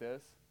set like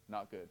this.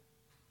 Not good.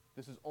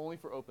 This is only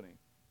for opening.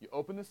 You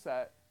open the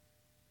set,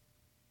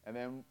 and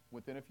then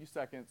within a few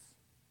seconds,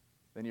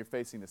 then you're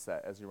facing the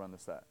set as you run the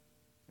set.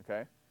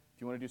 Okay?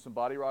 If you want to do some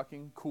body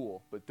rocking,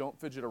 cool. But don't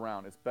fidget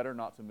around. It's better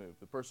not to move.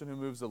 The person who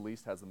moves the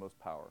least has the most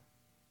power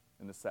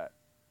in the set.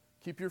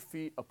 Keep your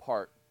feet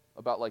apart,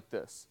 about like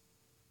this.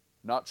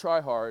 Not try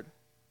hard,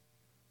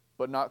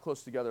 but not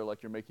close together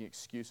like you're making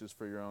excuses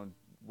for your own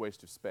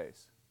waste of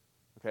space.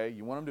 Okay?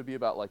 You want them to be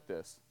about like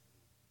this.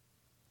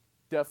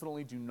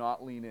 Definitely do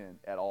not lean in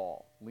at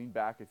all. Lean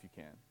back if you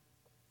can.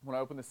 When I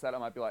open the set, I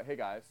might be like, hey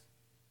guys,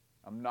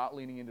 I'm not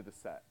leaning into the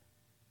set.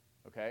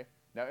 Okay?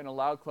 Now in a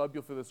loud club,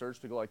 you'll feel this urge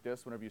to go like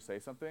this whenever you say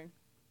something.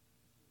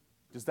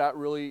 Does that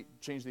really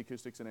change the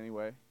acoustics in any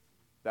way?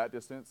 That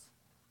distance?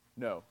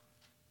 No.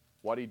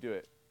 Why do you do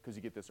it? Because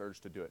you get this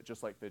urge to do it,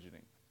 just like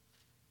fidgeting.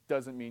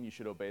 Doesn't mean you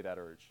should obey that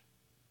urge.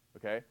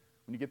 Okay?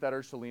 When you get that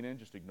urge to lean in,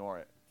 just ignore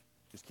it.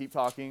 Just keep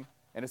talking,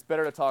 and it's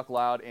better to talk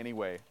loud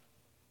anyway.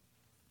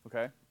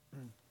 Okay?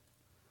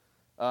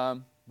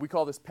 We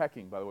call this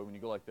pecking, by the way, when you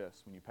go like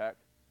this, when you peck.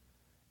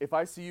 If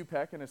I see you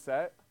peck in a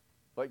set,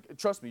 like,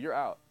 trust me, you're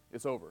out.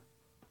 It's over.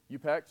 You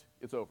pecked,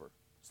 it's over.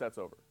 Set's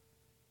over.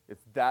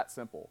 It's that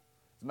simple.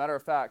 As a matter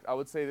of fact, I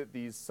would say that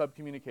these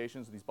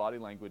subcommunications, these body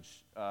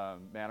language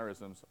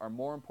mannerisms are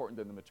more important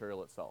than the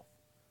material itself.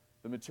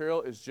 The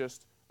material is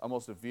just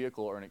almost a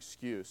vehicle or an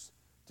excuse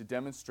to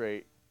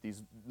demonstrate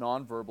these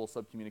nonverbal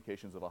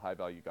subcommunications of a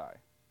high-value guy.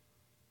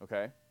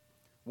 Okay?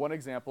 One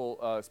example,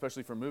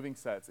 especially for moving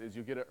sets, is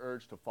you get an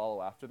urge to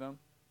follow after them.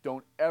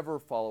 Don't ever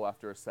follow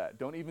after a set.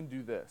 Don't even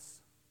do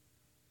this.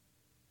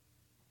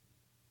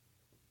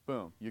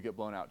 Boom, you get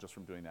blown out just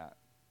from doing that.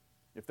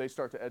 If they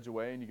start to edge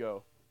away and you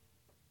go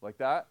like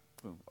that,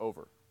 boom,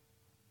 over.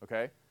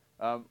 Okay?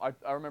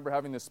 I remember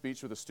having this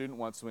speech with a student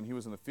once when he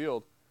was in the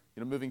field.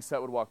 You know, moving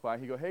set would walk by.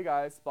 He'd go, hey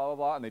guys, blah, blah,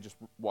 blah, and they just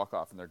walk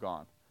off and they're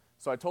gone.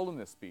 So I told him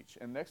this speech.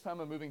 And next time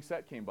a moving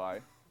set came by,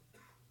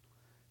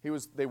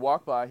 they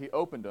walked by, he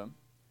opened them,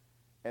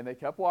 and they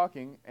kept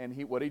walking, and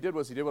what he did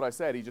was he did what I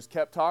said. He just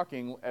kept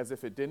talking as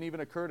if it didn't even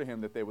occur to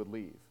him that they would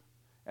leave.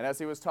 And as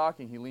he was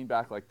talking, he leaned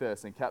back like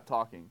this and kept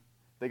talking.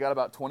 They got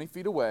about 20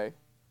 feet away,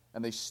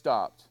 and they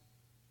stopped,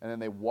 and then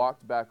they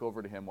walked back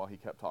over to him while he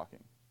kept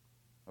talking,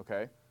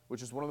 okay?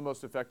 Which is one of the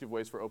most effective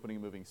ways for opening a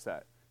moving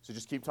set. So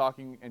just keep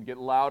talking and get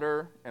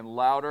louder and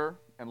louder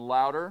and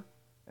louder,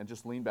 and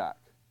just lean back.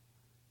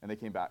 And they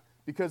came back.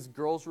 Because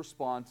girls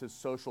respond to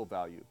social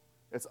value.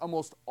 It's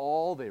almost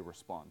all they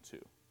respond to.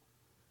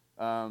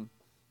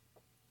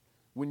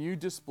 When you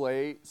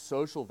display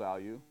social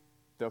value,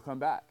 they'll come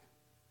back.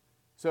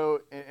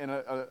 So and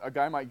a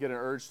guy might get an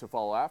urge to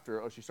follow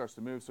after. Oh, she starts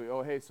to move. So,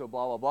 oh, hey, so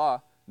blah, blah, blah.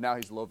 Now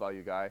he's a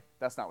low-value guy.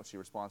 That's not what she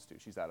responds to.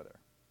 She's out of there.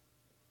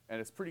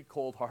 And it's pretty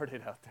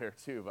cold-hearted out there,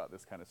 too, about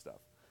this kind of stuff.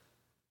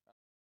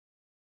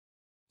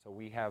 So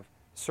we have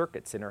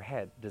circuits in our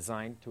head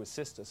designed to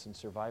assist us in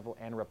survival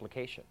and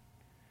replication.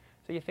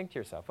 So you think to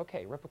yourself,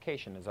 okay,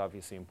 replication is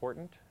obviously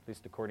important, at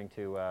least according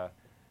to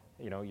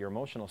your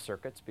emotional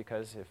circuits,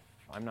 because if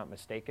I'm not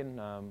mistaken,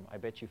 I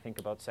bet you think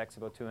about sex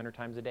about 200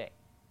 times a day.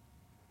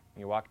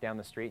 You walk down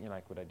the street and you're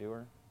like, would I do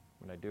her?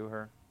 Would I do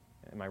her?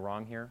 Am I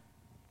wrong here?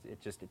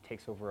 It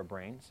takes over our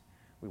brains.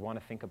 We want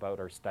to think about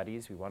our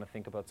studies. We want to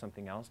think about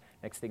something else.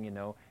 Next thing you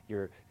know,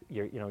 you're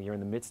in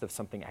the midst of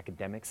something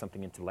academic,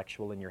 something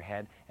intellectual in your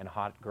head, and a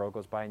hot girl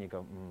goes by and you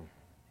go,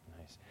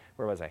 nice.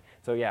 Where was I?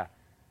 So yeah,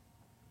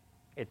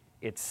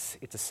 it's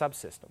a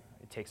subsystem.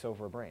 It takes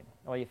over a brain.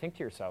 Well, you think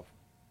to yourself,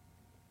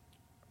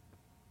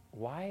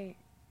 why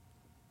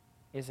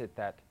is it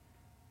that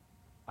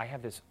I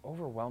have this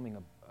overwhelming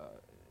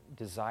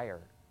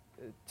desire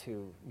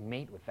to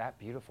mate with that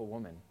beautiful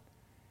woman,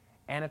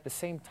 and at the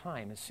same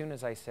time, as soon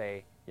as I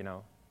say,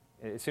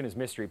 as soon as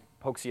mystery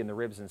pokes you in the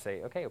ribs and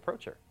say, okay,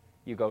 approach her,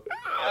 you go,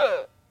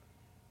 ugh!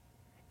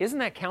 Isn't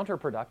that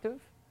counterproductive?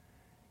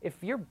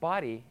 If your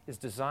body is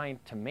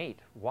designed to mate,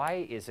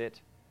 why is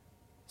it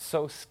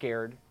so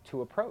scared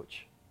to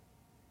approach?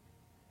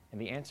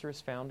 And the answer is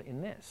found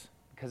in this,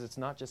 because it's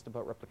not just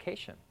about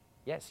replication.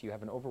 Yes, you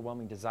have an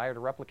overwhelming desire to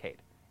replicate.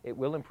 It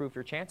will improve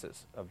your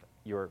chances of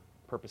your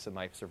purpose in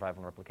life, survival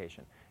and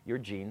replication. Your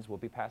genes will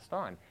be passed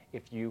on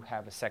if you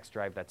have a sex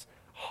drive that's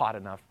hot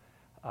enough,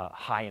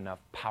 high enough,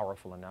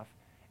 powerful enough.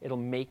 It'll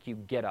make you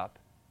get up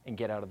and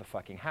get out of the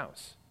fucking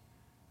house.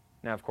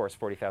 Now, of course,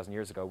 40,000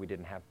 years ago, we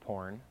didn't have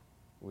porn.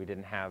 We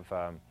didn't have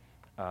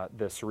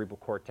the cerebral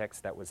cortex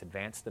that was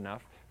advanced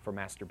enough for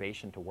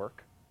masturbation to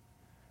work.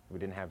 We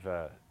didn't have,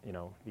 the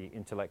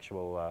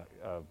intellectual,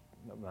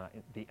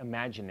 the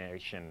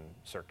imagination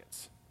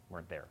circuits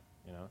weren't there,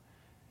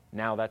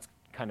 Now that's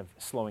kind of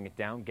slowing it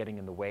down, getting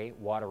in the way,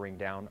 watering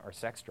down our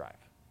sex drive.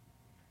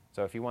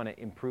 So if you want to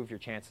improve your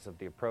chances of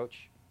the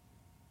approach,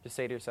 just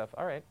say to yourself,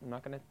 all right, I'm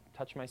not going to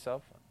touch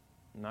myself.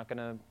 I'm not going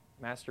to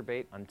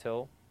masturbate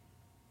until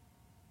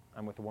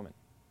I'm with a woman.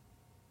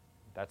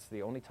 That's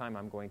the only time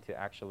I'm going to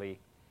actually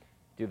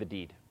do the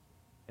deed,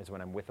 is when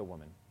I'm with a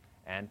woman.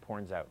 And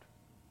porn's out.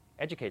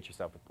 Educate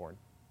yourself with porn,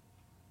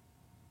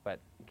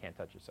 but you can't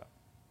touch yourself.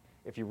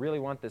 If you really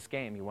want this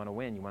game, you want to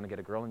win, you want to get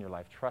a girl in your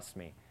life, trust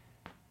me,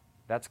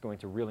 that's going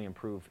to really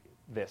improve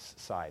this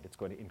side. It's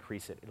going to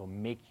increase it. It'll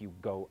make you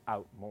go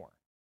out more.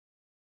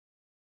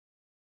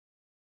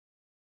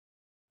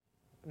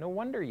 No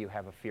wonder you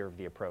have a fear of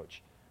the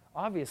approach.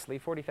 Obviously,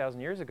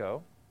 40,000 years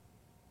ago,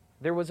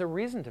 there was a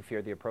reason to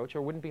fear the approach, or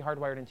it wouldn't be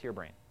hardwired into your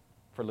brain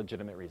for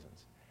legitimate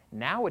reasons.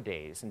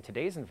 Nowadays, in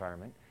today's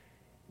environment,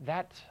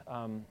 that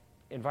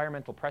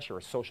environmental pressure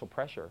or social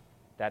pressure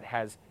that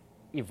has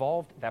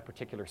evolved that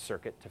particular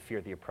circuit to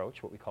fear the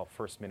approach, what we call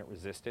first-minute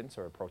resistance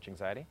or approach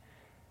anxiety,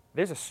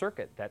 there's a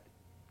circuit that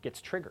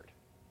gets triggered.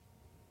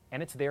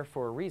 And it's there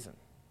for a reason.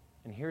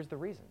 And here's the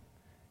reason.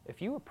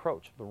 If you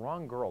approach the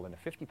wrong girl in a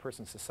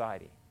 50-person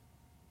society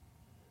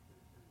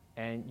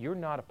and you're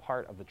not a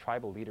part of the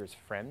tribal leader's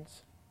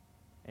friends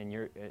and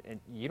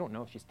you don't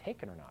know if she's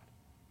taken or not,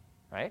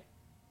 right?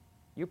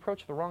 You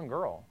approach the wrong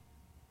girl.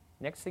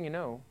 Next thing you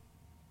know,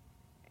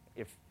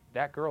 if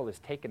that girl is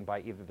taken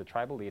by either the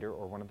tribal leader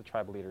or one of the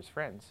tribal leader's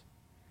friends,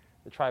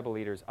 the tribal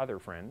leader's other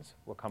friends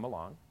will come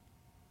along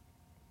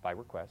by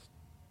request,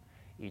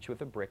 each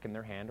with a brick in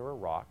their hand or a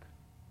rock,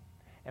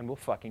 and will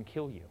fucking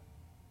kill you.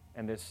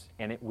 And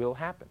it will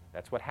happen.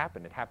 That's what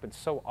happened. It happens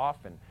so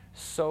often.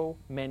 So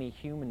many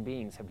human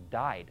beings have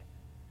died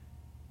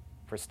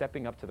for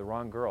stepping up to the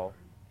wrong girl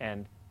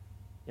and,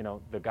 you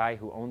know, the guy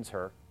who owns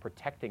her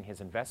protecting his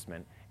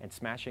investment and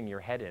smashing your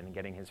head in and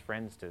getting his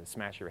friends to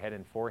smash your head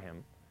in for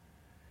him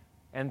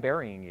and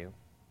burying you.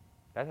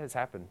 That has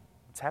happened.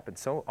 It's happened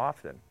so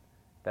often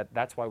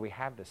that's why we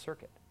have this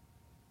circuit.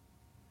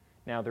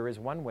 Now, there is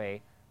one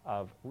way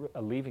of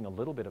alleviating a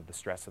little bit of the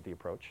stress of the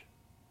approach,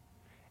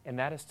 and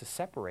that is to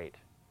separate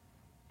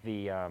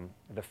the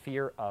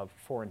fear of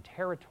foreign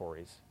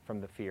territories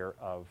from the fear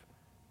of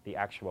the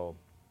actual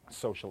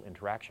social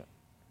interaction.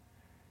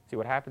 See,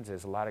 what happens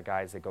is a lot of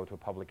guys, they go to a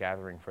public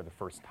gathering for the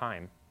first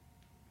time,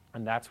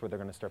 and that's where they're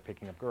going to start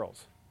picking up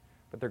girls.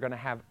 But they're going to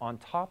have, on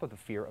top of the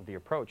fear of the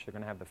approach, they're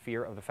going to have the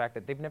fear of the fact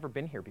that they've never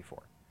been here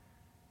before.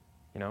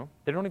 You know,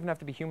 they don't even have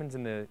to be humans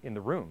in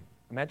the room.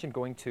 Imagine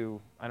going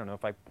to, I don't know,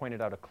 if I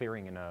pointed out a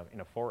clearing in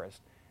a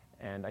forest,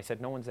 and I said,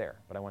 no one's there,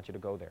 but I want you to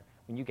go there.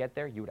 When you get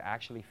there, you would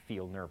actually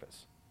feel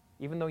nervous,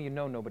 even though you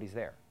know nobody's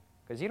there.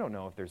 Because you don't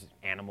know if there's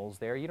animals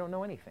there, you don't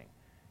know anything.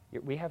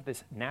 We have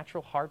this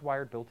natural,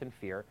 hardwired, built-in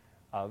fear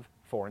of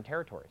foreign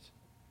territories.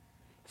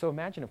 So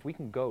imagine if we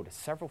can go to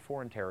several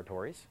foreign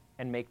territories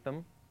and make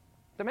them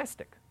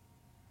domestic.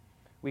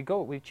 We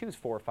choose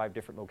 4 or 5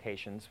 different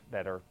locations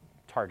that are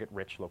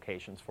target-rich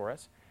locations for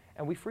us,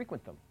 and we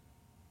frequent them.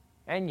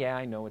 And yeah,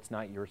 I know it's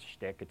not your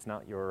shtick, it's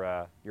not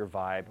your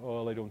vibe.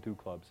 Oh, I don't do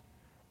clubs.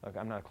 Look,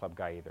 I'm not a club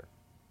guy either.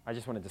 I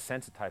just want to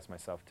desensitize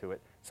myself to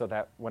it so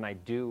that when I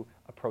do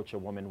approach a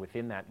woman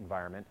within that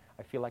environment,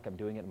 I feel like I'm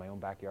doing it in my own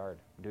backyard.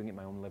 I'm doing it in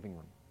my own living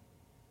room.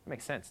 It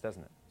makes sense,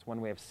 doesn't it? It's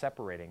one way of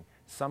separating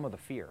some of the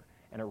fear,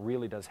 and it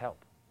really does help.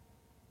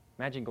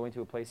 Imagine going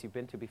to a place you've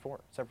been to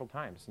before several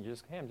times, and you're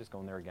just, hey, I'm just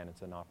going there again.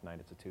 It's an off night.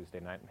 It's a Tuesday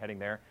night. I'm heading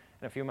there,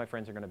 and a few of my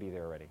friends are going to be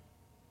there already.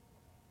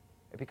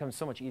 It becomes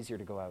so much easier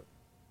to go out.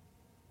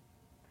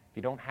 If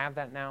you don't have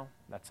that now,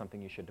 that's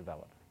something you should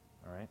develop,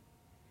 all right?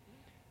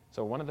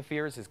 So one of the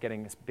fears is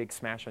getting this big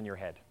smash on your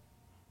head.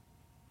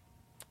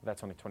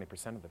 That's only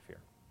 20% of the fear.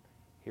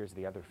 Here's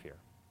the other fear.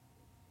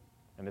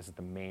 And this is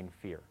the main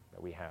fear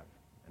that we have,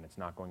 and it's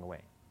not going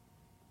away.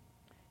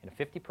 In a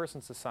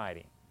 50-person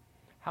society,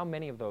 how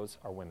many of those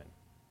are women?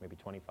 Maybe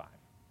 25.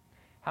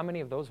 How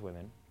many of those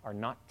women are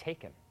not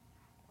taken,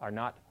 are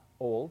not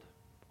old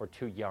or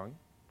too young,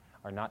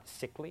 are not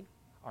sickly,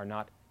 are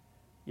not,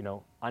 you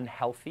know,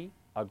 unhealthy,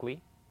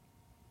 ugly?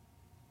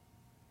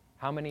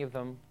 How many of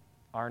them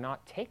are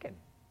not taken,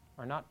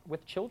 are not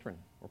with children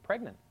or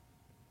pregnant?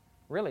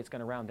 Really, it's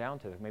going to round down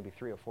to maybe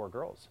 3 or 4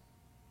 girls.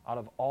 Out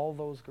of all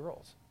those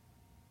girls,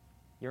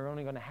 you're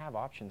only going to have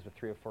options with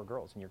 3 or 4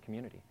 girls in your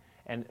community.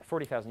 And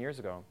 40,000 years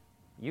ago,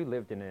 you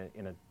lived in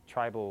a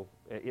tribal,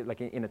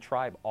 like in a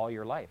tribe all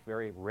your life.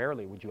 Very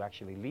rarely would you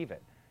actually leave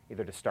it,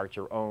 either to start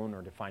your own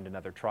or to find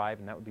another tribe,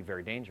 and that would be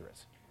very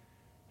dangerous.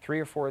 3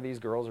 or 4 of these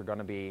girls are going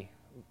to be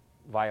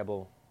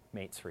viable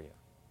mates for you.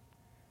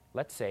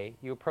 Let's say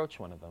you approach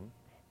one of them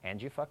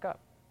and you fuck up.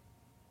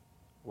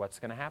 What's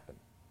going to happen?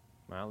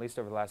 Well, at least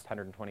over the last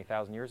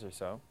 120,000 years or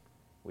so,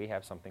 we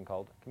have something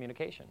called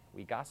communication.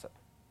 We gossip.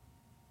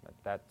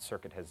 That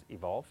circuit has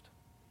evolved.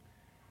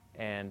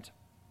 And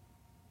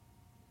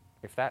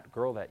if that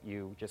girl that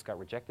you just got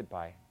rejected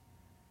by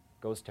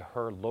goes to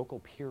her local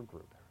peer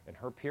group, and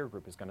her peer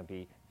group is going to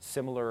be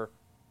similar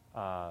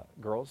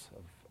girls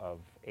of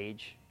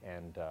age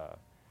and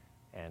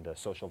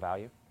social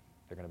value,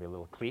 they're going to be a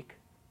little clique,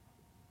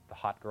 the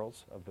hot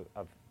girls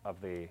of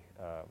the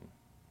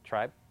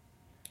tribe.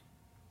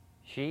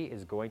 She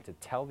is going to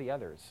tell the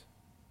others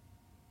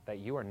that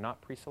you are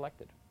not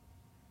pre-selected,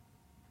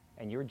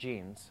 and your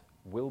genes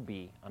will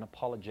be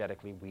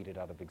unapologetically weeded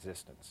out of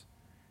existence.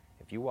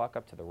 If you walk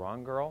up to the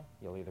wrong girl,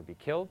 you'll either be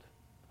killed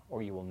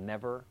or you will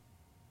never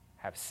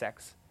have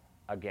sex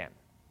again.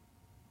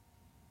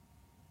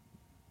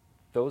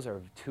 Those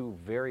are 2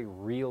 very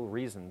real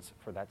reasons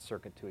for that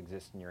circuit to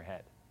exist in your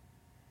head.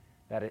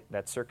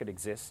 That circuit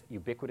exists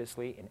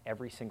ubiquitously in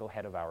every single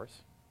head of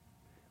ours.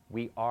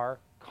 We are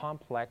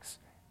complex,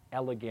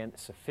 elegant,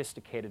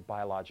 sophisticated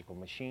biological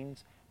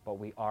machines, but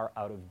we are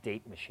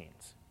out-of-date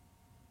machines.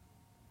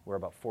 We're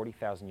about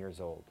 40,000 years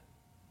old.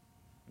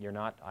 You're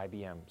not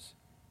IBMs,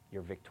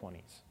 you're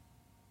VIC-20s.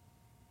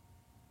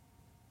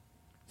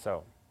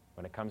 So,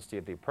 when it comes to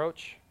the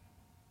approach,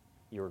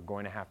 you're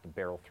going to have to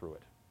barrel through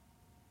it.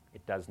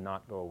 It does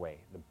not go away.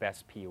 The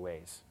best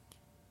PUAs,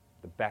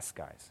 the best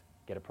guys,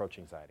 get approach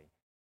anxiety.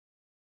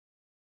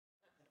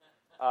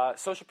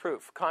 Social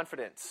proof,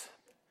 confidence.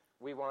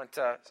 We want,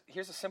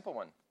 here's a simple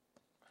one.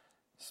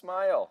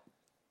 Smile.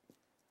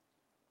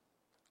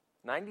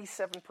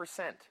 97%.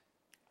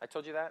 I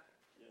told you that?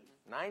 Yes.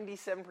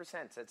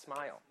 97% said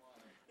smile.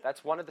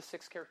 That's one of the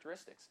 6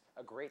 characteristics.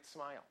 A great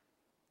smile.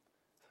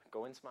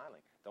 Go in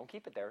smiling. Don't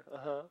keep it there.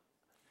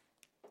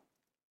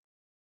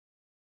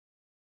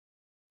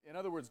 In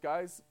other words,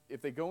 guys,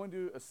 if they go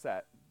into a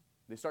set,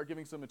 they start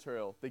giving some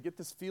material, they get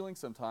this feeling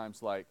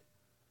sometimes like,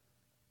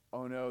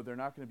 oh no, they're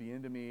not going to be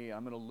into me,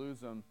 I'm going to lose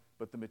them,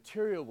 but the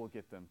material will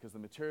get them because the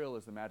material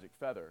is the magic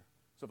feather.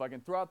 So if I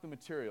can throw out the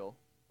material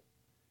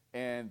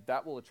and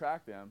that will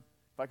attract them,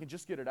 if I can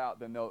just get it out,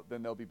 then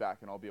they'll be back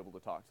and I'll be able to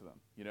talk to them,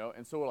 you know?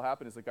 And so what will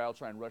happen is the guy will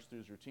try and rush through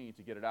his routine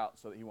to get it out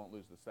so that he won't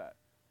lose the set.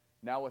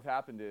 Now what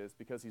happened is,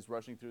 because he's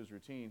rushing through his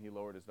routine, he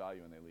lowered his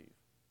value and they leave.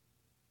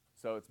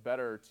 So it's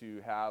better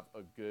to have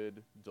a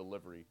good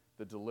delivery.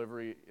 The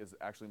delivery is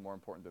actually more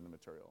important than the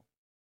material.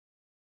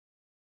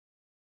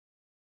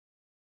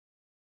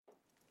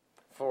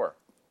 4,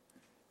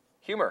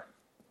 humor.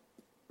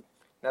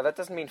 Now that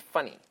doesn't mean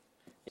funny.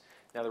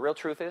 Now the real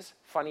truth is,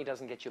 funny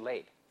doesn't get you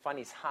laid.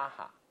 Funny's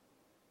ha-ha.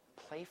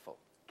 Playful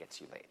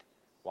gets you laid.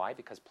 Why?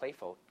 Because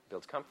playful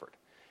builds comfort.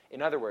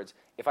 In other words,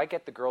 if I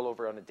get the girl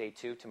over on a day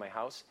 2 to my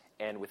house,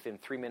 and within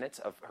 3 minutes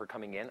of her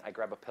coming in, I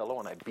grab a pillow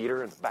and I beat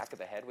her in the back of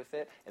the head with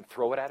it and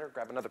throw it at her,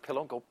 grab another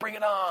pillow and go, bring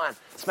it on!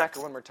 Smack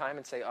her one more time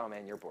and say, oh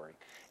man, you're boring,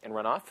 and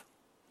run off.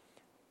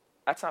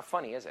 That's not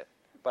funny, is it?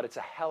 But it's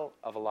a hell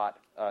of a lot.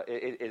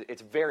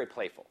 It's very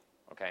playful,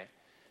 okay?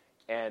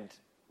 And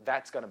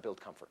that's going to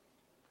build comfort.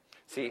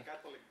 See,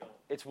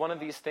 it's one of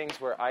these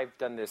things where I've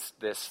done this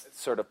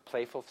sort of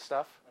playful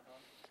stuff.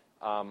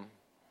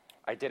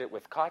 I did it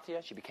with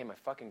Katya. She became my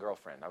fucking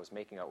girlfriend. I was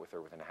making out with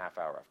her within a half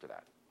hour after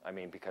that. I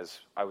mean,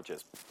 because I would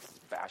just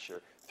bash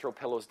her, throw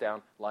pillows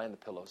down, lie on the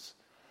pillows.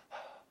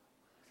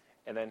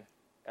 And then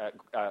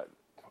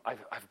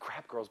I've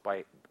grabbed girls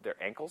by their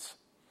ankles,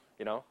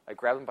 you know. I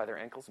grab them by their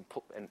ankles and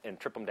pull and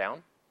trip them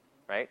down,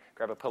 right?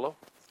 Grab a pillow,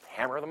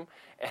 hammer them,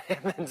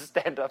 and then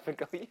stand up and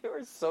go, you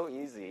are so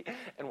easy,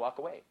 and walk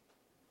away.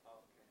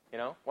 You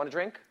know, want a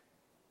drink?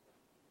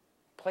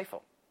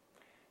 Playful.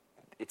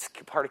 It's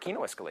part of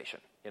kino escalation,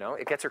 you know.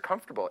 It gets her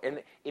comfortable.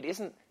 And it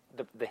isn't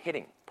the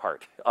hitting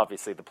part,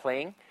 obviously, the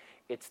playing.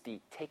 It's the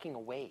taking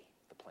away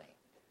the playing,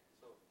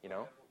 you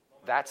know.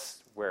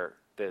 That's where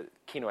the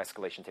kino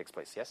escalation takes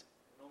place, yes?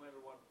 No matter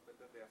what,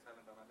 whether they are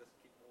silent or not, just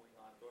keep moving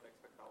on. Don't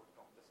expect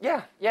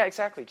outcome. Yeah,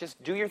 exactly.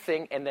 Just do your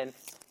thing and then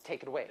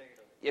take it away.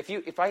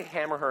 If I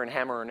hammer her and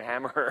hammer her and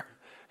hammer her,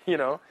 you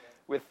know,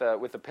 with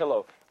a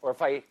pillow, or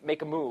if I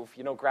make a move,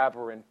 you know, grab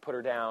her and put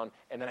her down,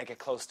 and then I get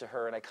close to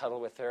her and I cuddle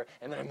with her,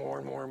 and then I more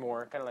and more and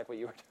more, kind of like what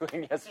you were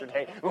doing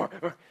yesterday.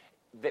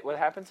 What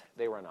happens?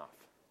 They run off.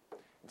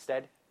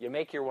 Instead, you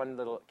make your one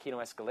little kino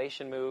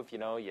escalation move, you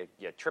know, you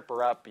trip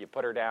her up, you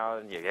put her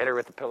down, you hit her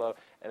with the pillow,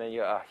 and then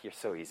you're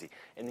so easy.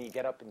 And then you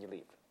get up and you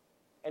leave.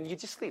 And you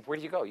just leave. Where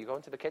do you go? You go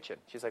into the kitchen.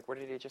 She's like, where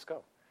did you just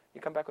go?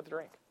 You come back with a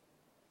drink.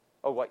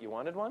 Oh, what, you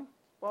wanted one?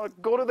 Well,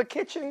 go to the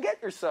kitchen and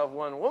get yourself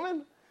one,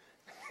 woman.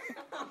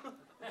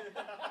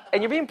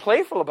 And you're being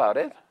playful about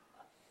it.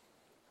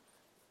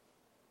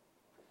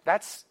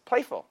 That's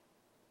playful.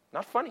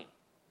 Not funny.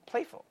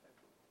 Playful.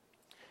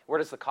 Where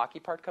does the cocky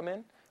part come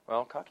in?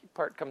 Well, cocky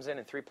part comes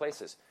in 3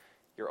 places.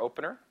 Your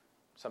opener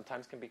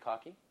sometimes can be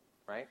cocky,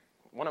 right?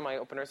 One of my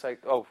openers,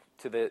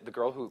 to the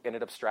girl who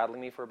ended up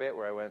straddling me for a bit,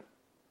 where I went,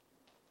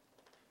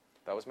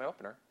 that was my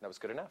opener. That was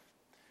good enough.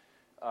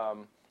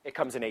 It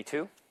comes in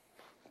A2.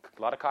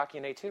 A lot of cocky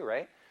in A2,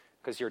 right?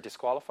 Because you're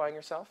disqualifying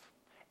yourself.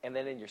 And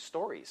then in your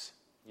stories,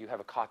 you have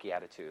a cocky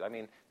attitude. I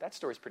mean, that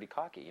story's pretty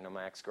cocky. You know,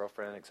 my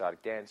ex-girlfriend,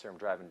 exotic dancer, I'm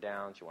driving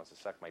down, she wants to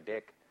suck my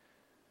dick.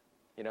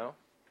 You know?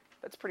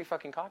 That's pretty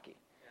fucking cocky.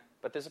 Yeah.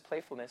 But there's a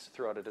playfulness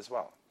throughout it as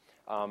well.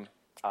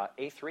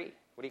 A3,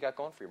 what do you got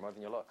going for you more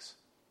than your looks?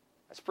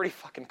 That's pretty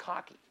fucking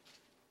cocky,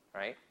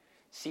 right?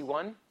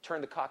 C1, turn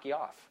the cocky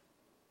off.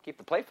 Keep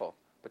the playful,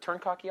 but turn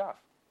cocky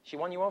off. She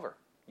won you over.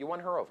 You won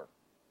her over.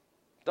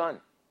 Done.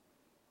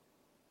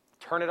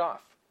 Turn it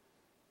off.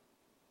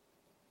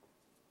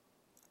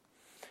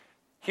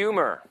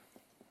 Humor,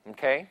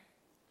 okay?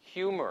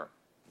 Humor,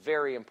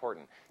 very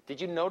important.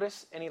 Did you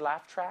notice any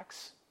laugh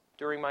tracks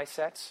during my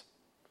sets?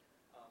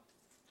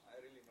 I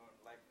really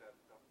don't like that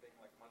thing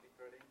like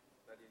multi-threading.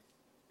 That is,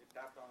 you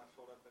tapped on her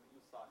shoulder and you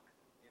suck,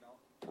 you know?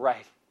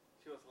 Right.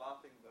 She was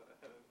laughing.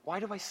 Why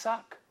do I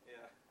suck? Yeah.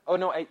 Oh,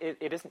 no, it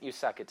isn't you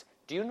suck. It's,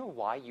 do you know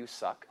why you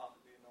suck? Do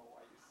you know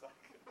why you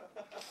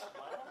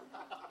suck?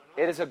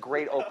 It is a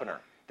great opener.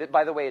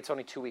 By the way, it's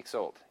only 2 weeks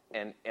old,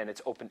 and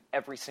it's open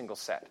every single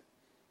set.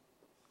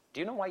 Do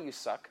you know why you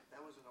suck?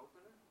 That was an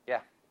opener? Yeah.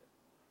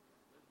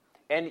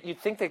 And you'd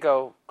think they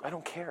go, I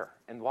don't care,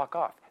 and walk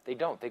off. They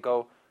don't. They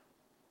go,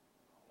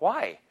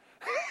 why?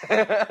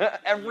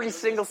 Every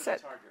single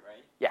set. Target,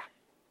 right?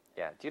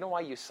 Yeah. Do you know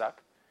why you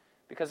suck?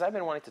 Because I've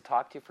been wanting to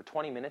talk to you for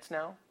 20 minutes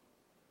now,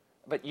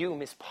 But you,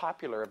 Miss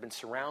Popular, have been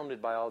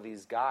surrounded by all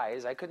these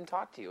guys. I couldn't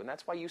talk to you, and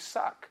that's why you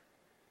suck.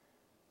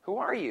 Who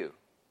are you?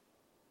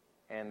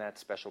 And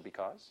that's special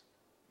because?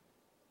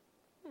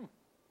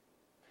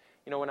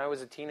 You know, when I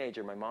was a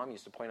teenager, my mom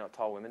used to point out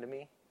tall women to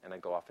me, and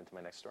I'd go off into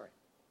my next story.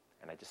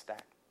 And I just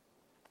stack.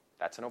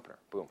 That's an opener.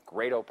 Boom.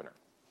 Great opener.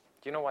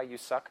 Do you know why you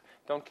suck?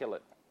 Don't kill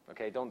it.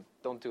 Okay? Don't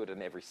do it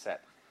in every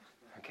set.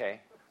 Okay?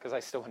 Because I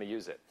still want to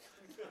use it.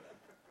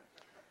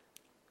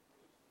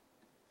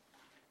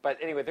 But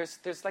anyway,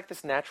 there's like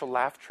this natural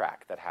laugh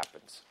track that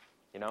happens,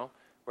 you know,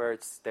 where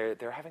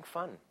they're having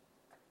fun.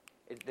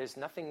 There's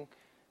nothing,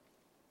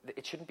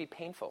 it shouldn't be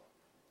painful.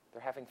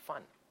 They're having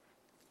fun.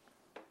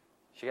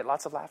 You get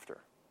lots of laughter.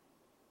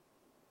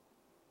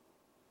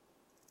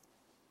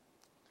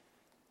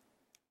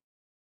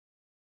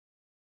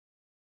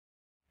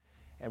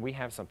 And we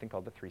have something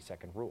called the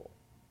 3-second rule.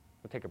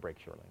 We'll take a break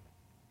shortly.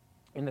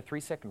 In the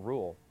 3-second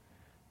rule,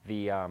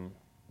 the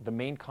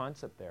main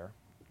concept there,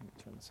 let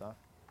me turn this off.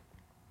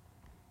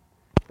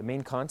 The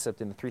main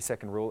concept in the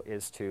 3-second rule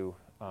is to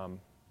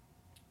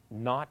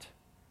not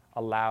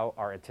allow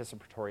our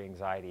anticipatory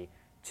anxiety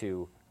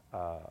to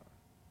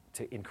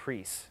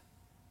increase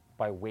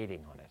by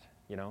waiting on it.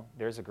 You know,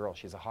 there's a girl,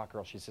 she's a hot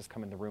girl, she's just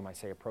come in the room, I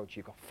say approach,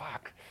 you go,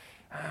 fuck.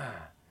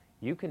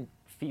 You can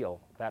feel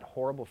that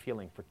horrible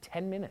feeling for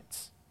 10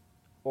 minutes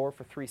or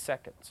for 3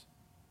 seconds.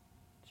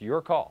 It's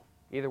your call.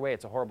 Either way,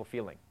 it's a horrible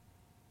feeling.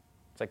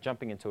 It's like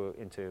jumping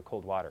into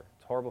cold water.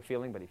 It's a horrible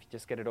feeling, but if you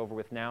just get it over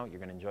with now, you're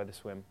going to enjoy the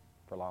swim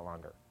for a lot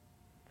longer.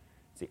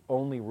 It's the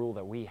only rule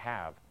that we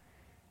have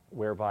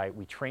whereby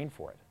we train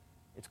for it.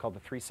 It's called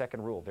the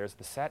 3-second rule. There's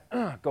the set,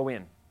 go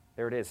in.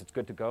 There it is, it's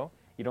good to go.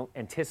 You don't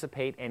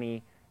anticipate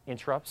any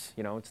interrupts,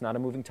 you know, it's not a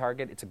moving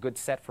target, it's a good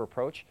set for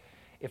approach.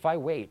 If I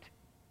wait,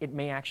 it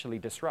may actually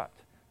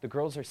disrupt. The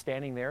girls are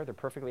standing there, they're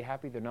perfectly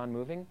happy, they're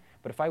non-moving,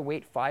 but if I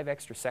wait 5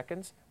 extra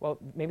seconds, well,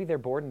 maybe they're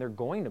bored and they're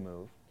going to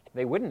move.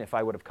 They wouldn't if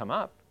I would have come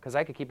up, because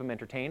I could keep them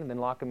entertained and then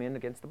lock them in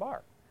against the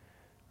bar,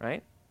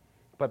 right?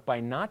 But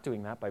by not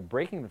doing that, by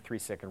breaking the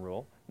 3-second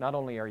rule, not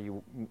only are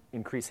you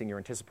increasing your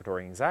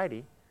anticipatory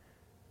anxiety,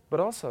 but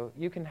also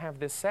you can have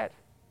this set,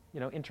 you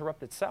know,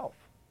 interrupt itself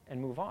and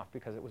move off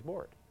because it was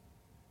bored.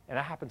 And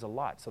that happens a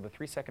lot. So the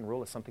 3-second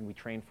rule is something we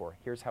train for.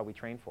 Here's how we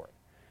train for it.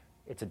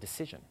 It's a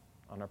decision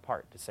on our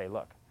part to say,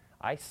 look,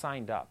 I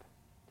signed up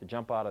to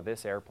jump out of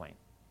this airplane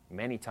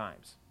many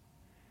times.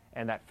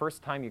 And that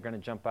first time you're going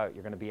to jump out,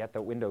 you're going to be at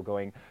the window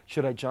going,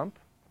 should I jump?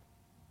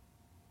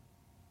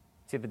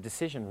 See, the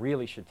decision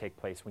really should take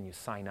place when you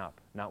sign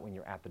up, not when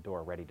you're at the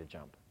door ready to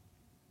jump.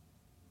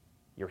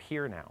 You're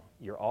here now.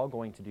 You're all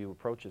going to do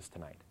approaches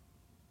tonight.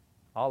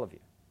 All of you.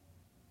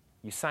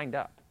 You signed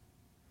up.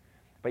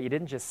 But you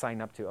didn't just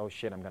sign up to, oh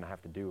shit, I'm going to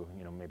have to do,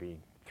 you know, maybe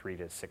 3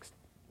 to 6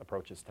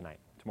 approaches tonight.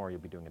 Tomorrow you'll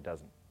be doing a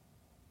dozen.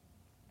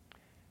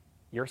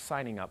 You're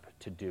signing up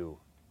to do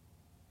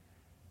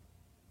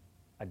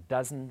a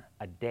dozen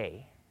a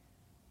day,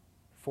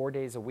 4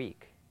 days a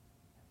week,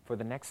 for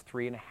the next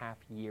 3.5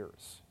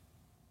 years.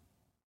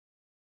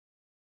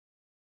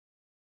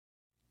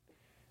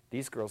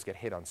 These girls get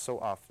hit on so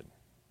often.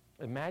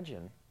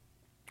 Imagine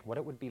what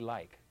it would be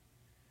like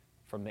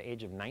from the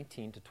age of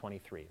 19 to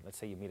 23. Let's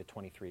say you meet a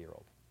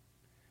 23-year-old.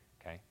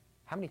 Okay?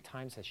 How many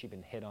times has she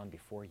been hit on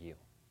before you?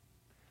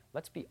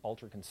 Let's be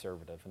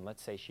ultra-conservative, and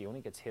let's say she only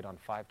gets hit on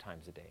 5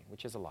 times a day,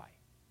 which is a lie.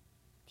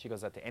 She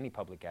goes out to any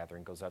public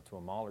gathering, goes out to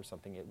a mall or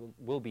something, it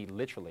will be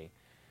literally,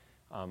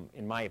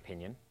 in my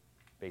opinion,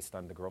 based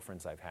on the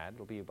girlfriends I've had,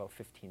 it'll be about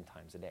 15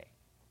 times a day.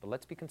 But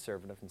let's be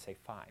conservative and say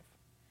 5.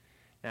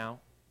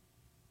 Now,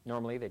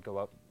 normally they'd go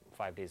out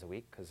 5 days a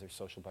week because they're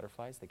social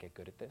butterflies. They get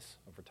good at this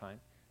over time.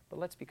 But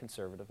let's be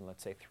conservative and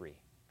let's say 3.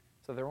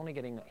 So they're only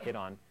getting hit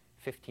on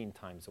 15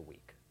 times a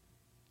week.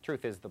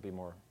 Truth is, it'll be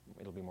more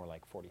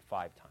like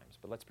 45 times,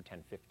 but let's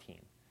pretend 15.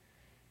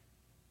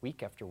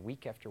 Week after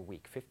week after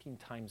week, 15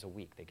 times a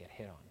week they get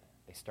hit on.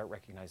 They start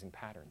recognizing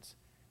patterns.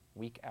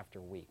 Week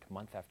after week,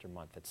 month after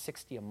month. That's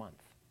 60 a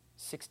month.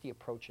 60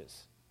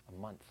 approaches a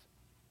month.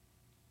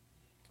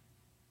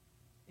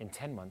 In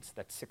 10 months,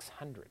 that's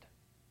 600.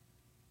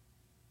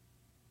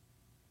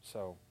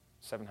 So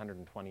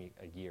 720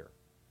 a year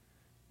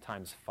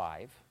times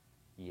 5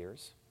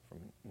 years, from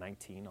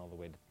 19 all the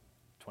way to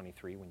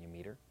 23 when you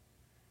meet her,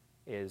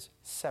 is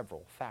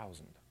several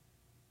thousand.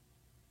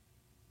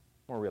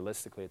 More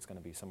realistically, it's going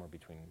to be somewhere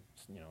between,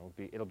 you know,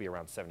 it'll be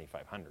around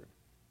 7,500.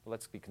 But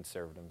let's be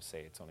conservative and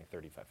say it's only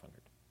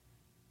 3,500.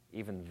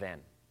 Even then,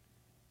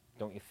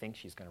 don't you think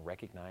she's going to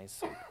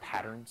recognize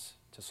patterns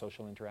to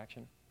social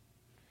interaction?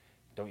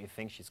 Don't you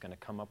think she's going to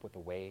come up with a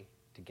way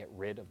to get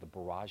rid of the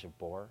barrage of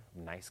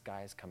nice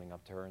guys coming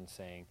up to her and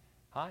saying,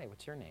 hi,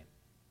 what's your name?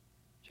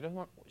 She doesn't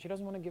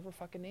want to give her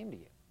fucking name to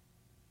you.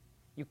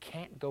 You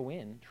can't go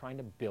in trying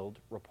to build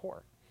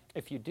rapport.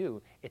 If you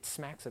do, it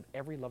smacks of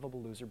every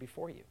lovable loser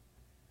before you.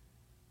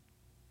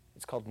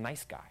 It's called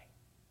nice guy,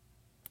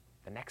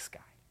 the next guy.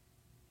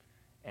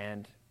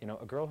 And, you know,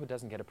 a girl who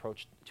doesn't get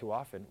approached too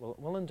often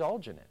will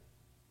indulge in it.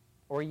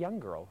 Or a young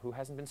girl who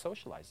hasn't been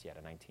socialized yet,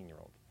 a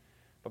 19-year-old,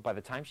 But by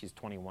the time she's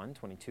 21,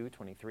 22,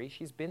 23,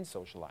 she's been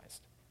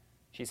socialized.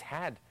 She's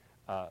had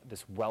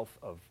this wealth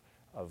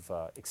of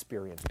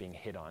experience being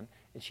hit on,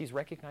 and she's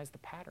recognized the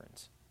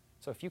patterns.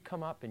 So if you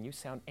come up and you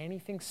sound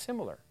anything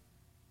similar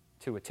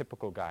to a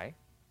typical guy,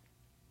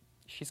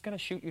 she's going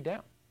to shoot you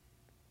down.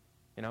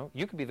 You know,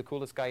 you could be the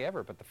coolest guy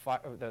ever, but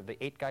the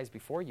 8 guys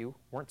before you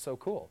weren't so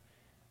cool.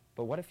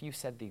 But what if you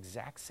said the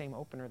exact same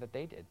opener that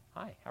they did?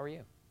 Hi, how are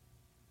you?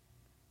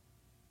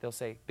 They'll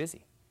say,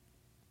 busy.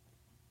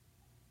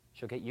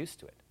 She'll get used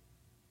to it,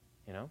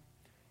 you know?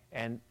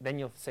 And then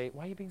you'll say,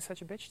 why are you being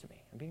such a bitch to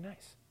me? I'm being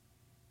nice.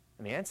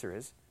 And the answer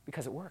is,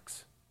 because it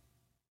works.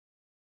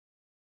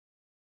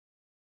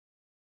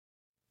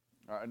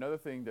 Another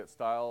thing that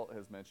Style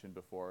has mentioned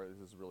before, this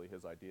is really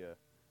his idea,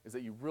 is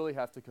that you really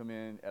have to come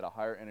in at a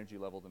higher energy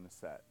level than the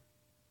set.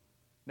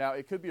 Now,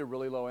 it could be a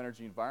really low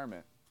energy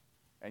environment,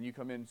 and you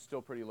come in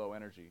still pretty low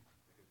energy.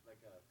 Like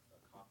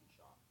a coffee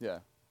shop. Yeah.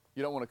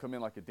 You don't want to come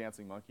in like a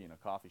dancing monkey in a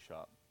coffee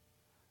shop.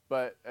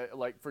 But,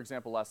 like, for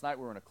example, last night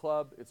we were in a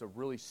club. It's a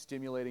really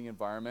stimulating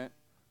environment.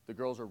 The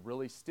girls are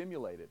really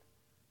stimulated.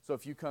 So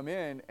if you come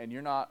in and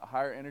you're not a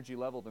higher energy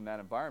level than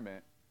that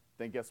environment,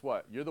 then guess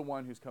what? You're the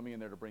one who's coming in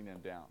there to bring them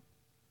down.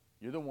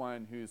 You're the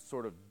one who's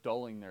sort of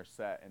dulling their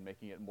set and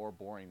making it more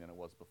boring than it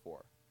was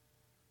before.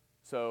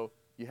 So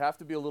you have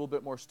to be a little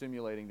bit more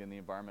stimulating than the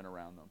environment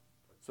around them.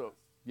 So,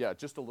 yeah,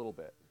 just a little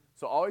bit.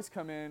 So always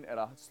come in at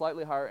a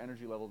slightly higher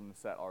energy level than the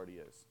set already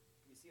is.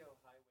 You see how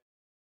high?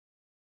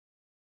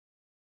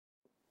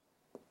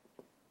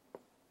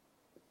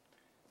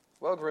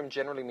 Well-groomed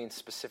generally means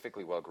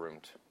specifically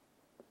well-groomed.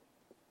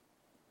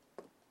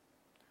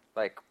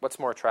 Like, what's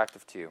more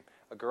attractive to you?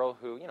 A girl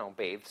who, you know,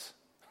 bathes.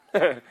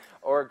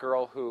 Or a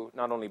girl who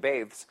not only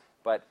bathes,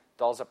 but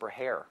dolls up her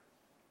hair.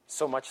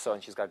 So much so,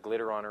 and she's got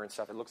glitter on her and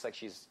stuff. It looks like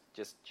she's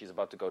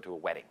about to go to a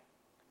wedding.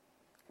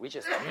 We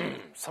just,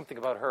 something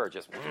about her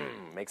just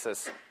makes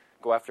us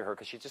go after her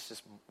because she's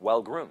just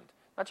well-groomed.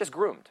 Not just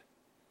groomed,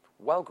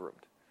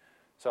 well-groomed.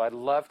 So I'd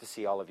love to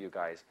see all of you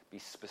guys be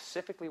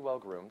specifically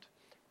well-groomed.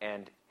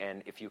 And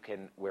if you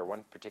can wear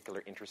one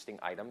particular interesting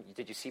item.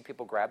 Did you see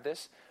people grab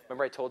this?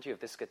 Remember I told you if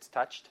this gets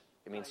touched,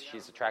 it means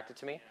she's attracted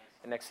to me?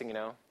 And next thing you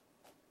know,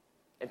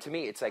 and to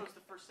me it's like,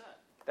 the first set.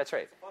 That's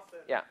right.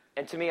 Yeah,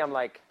 and to me I'm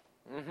like,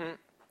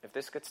 if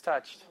this gets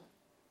touched,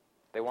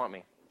 they want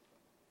me.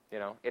 You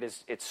know,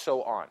 it's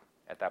so on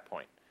at that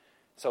point.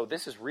 So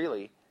this is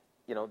really,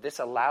 you know, this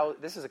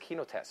is a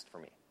Kino test for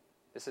me.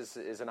 This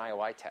is an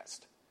IOI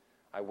test.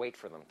 I wait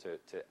for them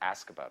to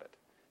ask about it.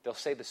 They'll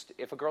say this,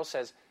 if a girl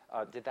says,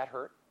 did that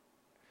hurt?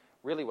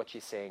 Really what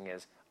she's saying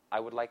is, I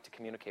would like to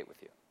communicate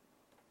with you.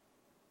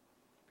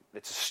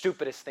 It's the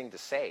stupidest thing to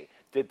say.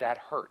 Did that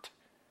hurt?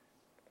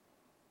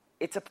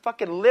 It's a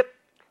fucking lip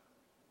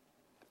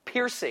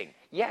piercing.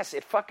 Yes,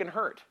 it fucking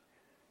hurt.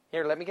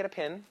 Here, let me get a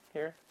pin.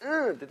 Here.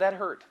 Did that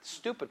hurt?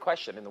 Stupid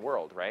question in the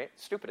world, right?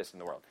 Stupidest in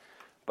the world.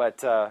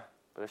 But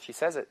if she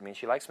says it, it means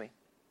she likes me.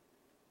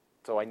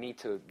 So I need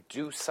to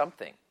do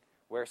something.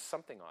 Wear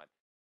something on.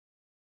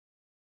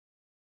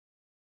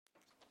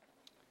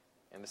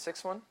 And the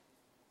 6th one,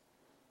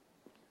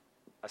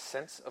 a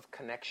sense of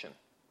connection.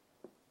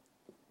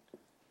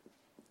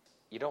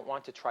 You don't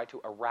want to try to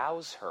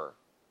arouse her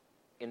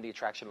in the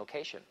attraction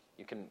location.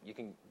 You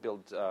can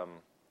build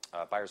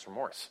buyer's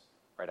remorse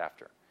right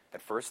after.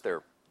 At first,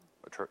 they're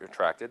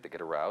attracted, they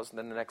get aroused, and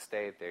then the next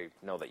day, they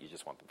know that you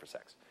just want them for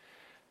sex.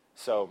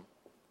 So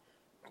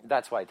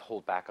that's why I'd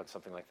hold back on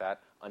something like that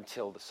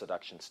until the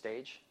seduction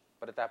stage.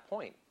 But at that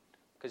point,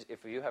 because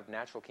if you have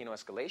natural Kino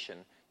escalation,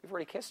 you've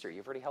already kissed her,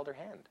 you've already held her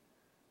hand.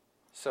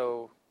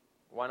 So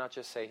why not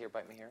just say, here,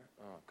 bite me here?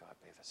 Oh, God,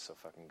 babe, that's so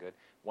fucking good.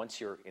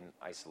 Once you're in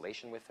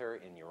isolation with her,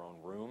 in your own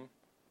room,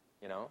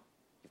 you know,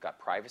 you've got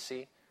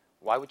privacy,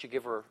 why would you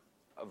give her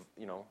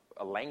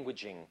a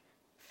languaging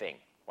thing?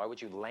 Why would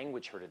you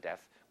language her to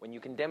death when you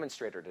can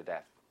demonstrate her to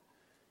death?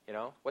 You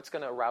know, what's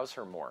going to arouse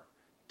her more?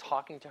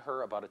 Talking to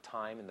her about a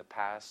time in the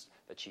past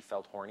that she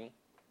felt horny?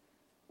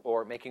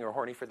 Or making her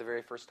horny for the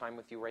very first time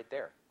with you right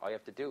there? All you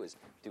have to do is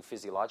do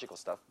physiological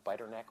stuff,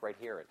 bite her neck right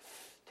here. It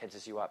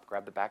tenses you up.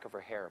 Grab the back of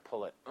her hair,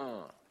 pull it.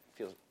 It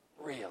feels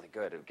really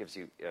good. It gives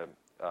you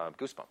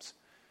goosebumps,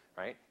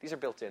 right? These are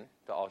built in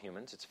to all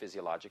humans. It's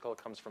physiological.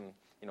 It comes from,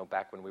 you know,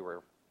 back when we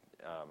were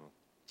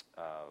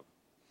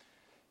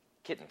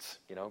kittens,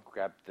 you know,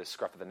 grab the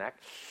scruff of the neck,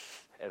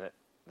 and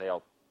they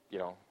all, you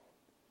know,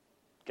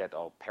 get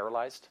all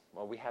paralyzed.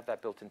 Well, we have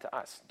that built into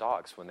us.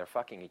 Dogs, when they're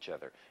fucking each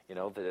other, you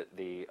know,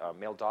 the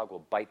male dog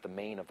will bite the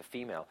mane of the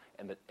female,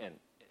 and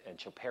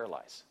she'll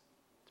paralyze.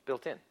 It's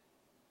built in.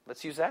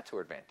 Let's use that to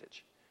our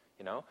advantage,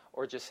 you know,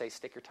 or just say,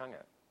 stick your tongue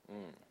out,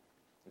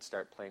 and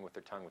start playing with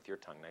her tongue with your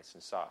tongue, nice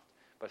and soft.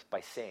 But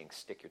by saying,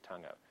 stick your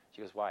tongue out.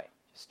 She goes, why?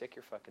 Just stick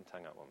your fucking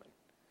tongue out, woman.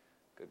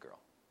 Good girl.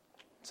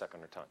 Suck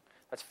on her tongue.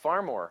 That's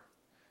far more,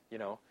 you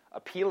know,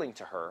 appealing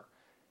to her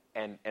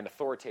and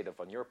authoritative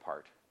on your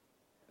part.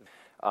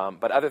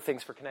 But other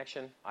things for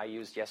connection, I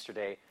used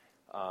yesterday,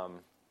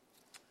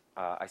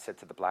 I said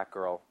to the black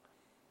girl,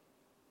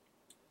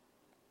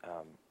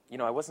 you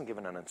know, I wasn't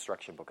given an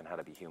instruction book on how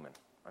to be human.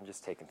 I'm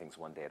just taking things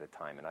one day at a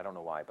time, and I don't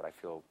know why, but I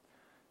feel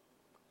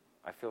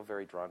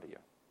very drawn to you.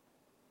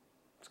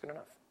 It's good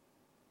enough.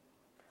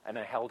 And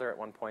I held her at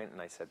one point,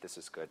 and I said, this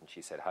is good. And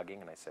she said,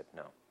 hugging, and I said,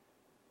 no,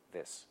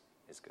 this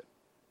is good.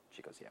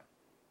 She goes, yeah.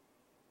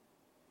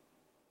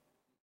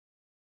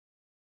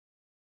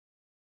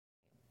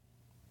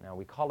 Now,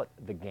 we call it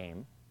the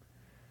game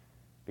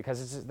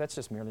because that's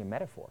just merely a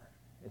metaphor.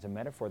 It's a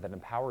metaphor that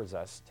empowers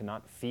us to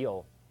not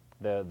feel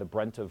the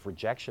brunt of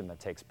rejection that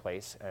takes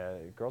place.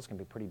 Girls can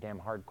be pretty damn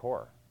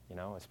hardcore, you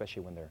know,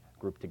 especially when they're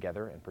grouped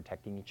together and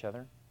protecting each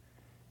other.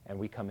 And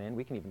we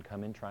can even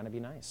come in trying to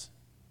be nice.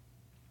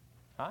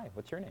 Hi,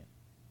 what's your name?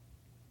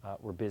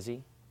 We're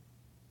busy.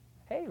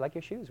 Hey, like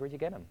your shoes, where'd you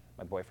get them?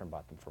 My boyfriend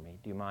bought them for me.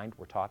 Do you mind?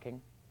 We're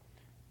talking.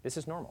 This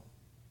is normal.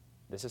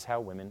 This is how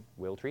women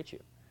will treat you.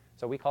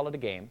 So we call it a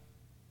game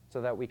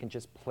so that we can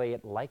just play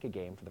it like a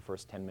game for the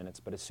first 10 minutes.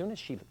 But as soon as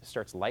she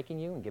starts liking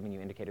you and giving you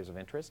indicators of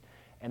interest,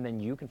 and then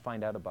you can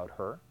find out about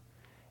her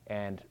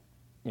and,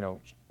 you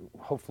know,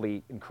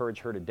 hopefully encourage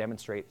her to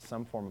demonstrate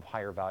some form of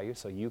higher value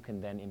so you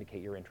can then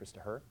indicate your interest to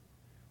her.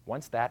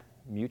 Once that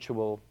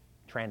mutual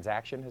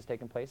transaction has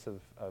taken place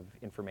of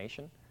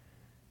information,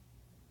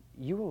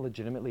 you will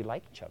legitimately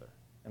like each other.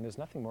 And there's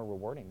nothing more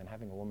rewarding than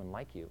having a woman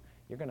like you.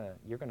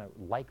 You're gonna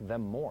like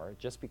them more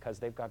just because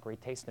they've got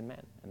great taste in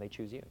men and they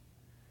choose you.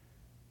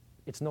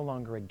 It's no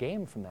longer a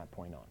game from that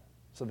point on.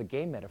 So the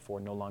game metaphor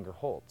no longer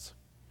holds.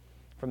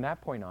 From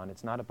that point on,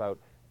 it's not about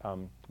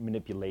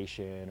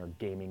manipulation or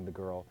gaming the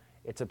girl.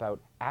 It's about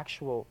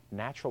actual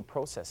natural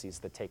processes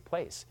that take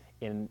place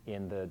in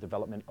the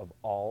development of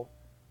all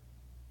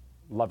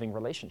loving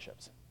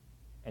relationships.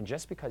 And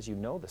just because you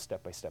know the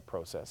step-by-step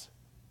process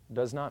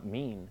does not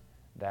mean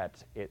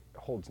that it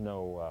holds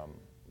no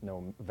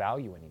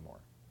value anymore.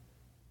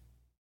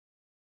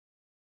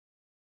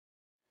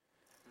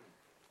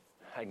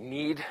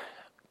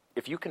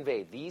 If you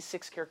convey these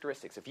 6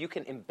 characteristics, if you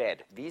can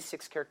embed these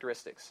 6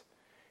 characteristics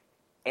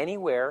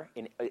anywhere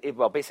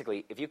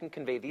basically, if you can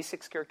convey these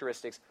 6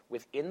 characteristics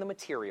within the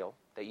material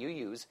that you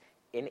use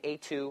in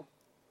A2,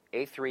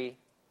 A3,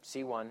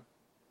 C1,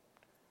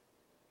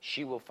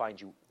 she will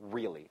find you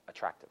really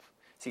attractive.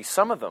 See,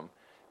 some of them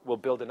will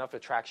build enough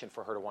attraction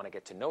for her to want to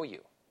get to know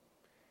you.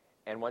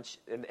 And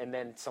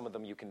then some of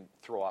them you can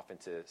throw off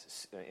into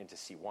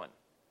C1,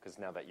 because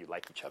now that you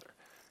like each other.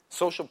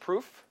 Social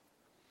proof,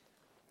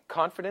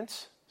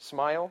 confidence,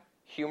 smile,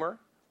 humor,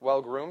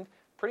 well-groomed,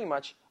 pretty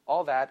much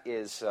all that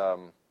is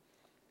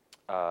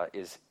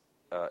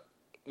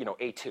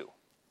A2,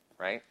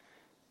 right?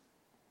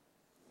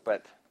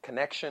 But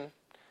connection,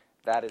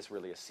 that is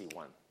really a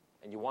C1.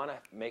 And you want to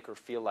make her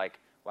feel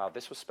like, wow,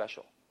 this was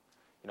special.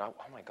 You know,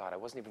 oh my God, I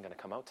wasn't even going to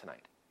come out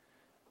tonight.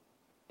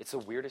 It's the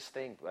weirdest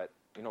thing, but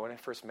you know, when I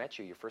first met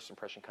you, your first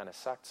impression kind of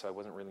sucked, so I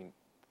wasn't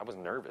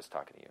nervous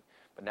talking to you.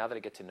 But now that I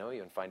get to know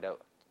you and find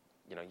out,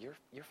 you know,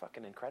 you're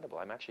fucking incredible.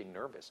 I'm actually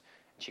nervous.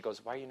 And she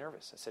goes, why are you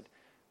nervous? I said,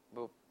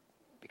 well,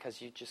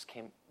 because you just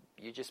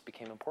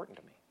became important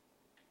to me.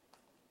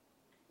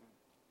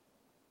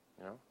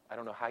 You know, I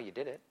don't know how you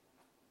did it.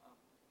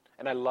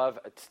 And I love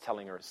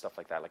telling her stuff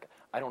like that. Like,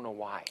 I don't know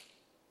why.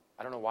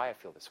 I don't know why I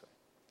feel this way.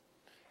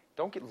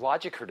 Don't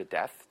logic her to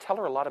death. Tell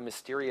her a lot of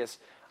mysterious,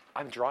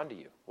 I'm drawn to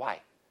you. Why?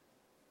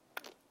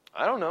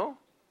 I don't know.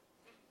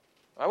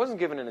 I wasn't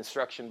given an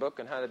instruction book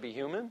on how to be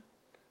human.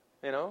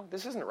 You know,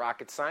 this isn't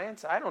rocket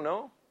science. I don't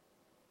know.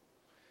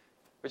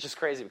 Which is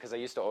crazy because I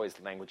used to always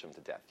language them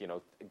to death. You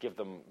know, give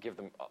them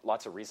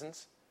lots of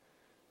reasons.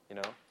 You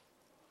know,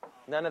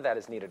 none of that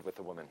is needed with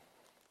a woman.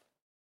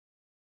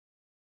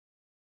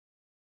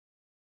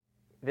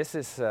 This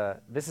is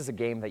a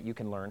game that you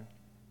can learn.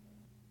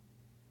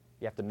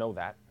 You have to know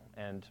that.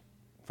 And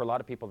for a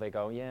lot of people, they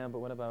go, yeah, but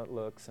what about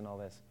looks and all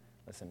this?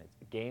 Listen,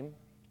 a game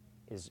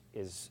is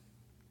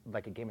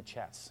like a game of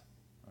chess.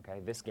 Okay,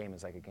 this game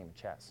is like a game of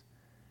chess.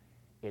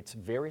 It's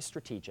very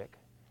strategic,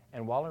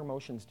 and while our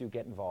emotions do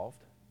get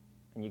involved,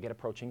 and you get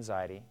approach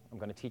anxiety, I'm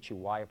going to teach you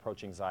why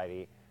approach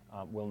anxiety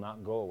will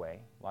not go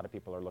away. A lot of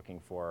people are looking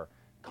for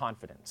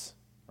confidence,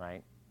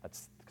 right?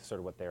 That's sort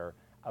of what they're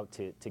out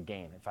to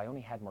gain. If I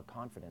only had more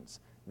confidence,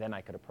 then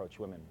I could approach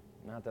women.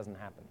 No, it doesn't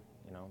happen.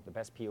 You know, the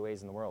best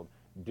POAs in the world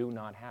do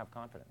not have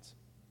confidence.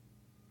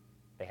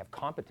 They have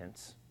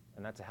competence,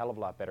 and that's a hell of a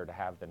lot better to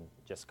have than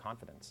just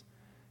confidence.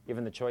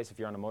 Given the choice, if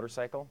you're on a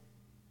motorcycle,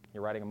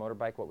 you're riding a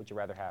motorbike, what would you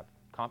rather have?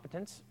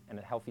 Competence and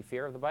a healthy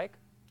fear of the bike?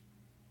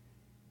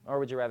 Or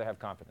would you rather have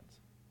confidence?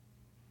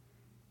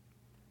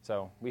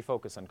 So we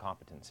focus on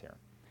competence here.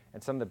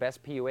 And some of the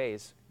best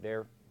PUAs,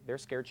 they're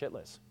scared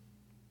shitless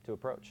to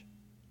approach.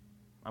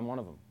 I'm one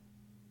of them.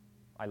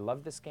 I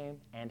love this game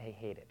and I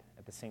hate it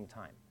at the same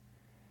time.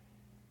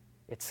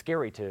 It's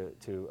scary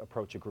to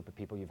approach a group of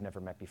people you've never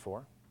met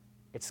before.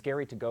 It's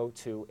scary to go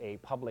to a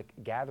public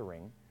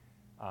gathering,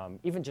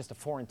 even just a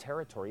foreign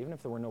territory. Even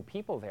if there were no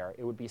people there,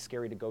 it would be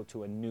scary to go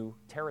to a new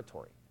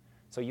territory.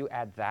 So you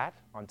add that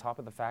on top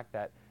of the fact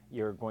that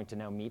you're going to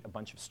now meet a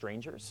bunch of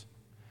strangers,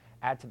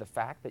 Add to the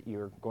fact that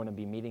you're going to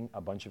be meeting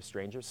a bunch of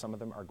strangers. Some of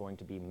them are going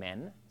to be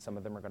men. Some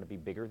of them are going to be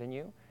bigger than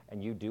you.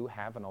 And you do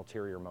have an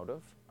ulterior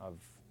motive of,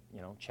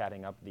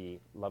 chatting up the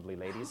lovely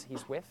ladies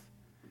he's with.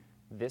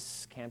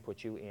 This can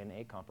put you in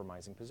a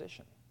compromising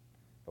position.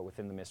 But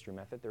within the mystery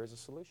method, there is a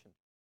solution.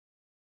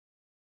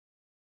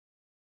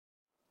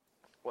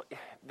 Well,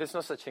 there's no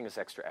such thing as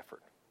extra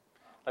effort.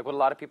 Like what a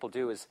lot of people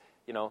do is,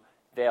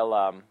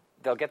 they'll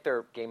get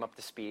their game up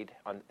to speed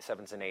on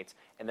 7s and 8s,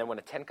 and then when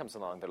a 10 comes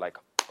along, they're like,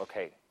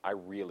 okay, I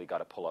really got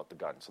to pull out the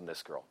guns on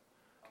this girl,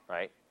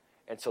 right?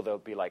 And so they'll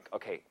be like,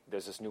 okay,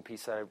 there's this new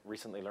piece that I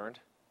recently learned.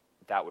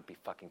 That would be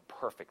fucking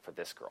perfect for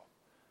this girl.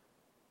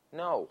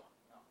 No.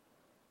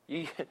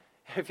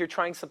 If you're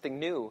trying something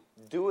new,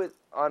 do it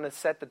on a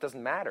set that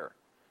doesn't matter,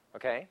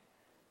 okay?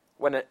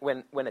 When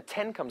a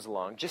 10 comes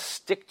along, just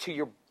stick to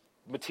your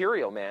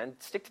material, man.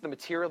 Stick to the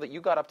material that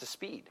you got up to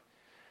speed.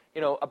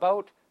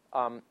 About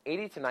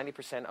 80 to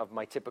 90% of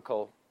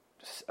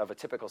a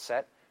typical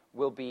set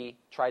will be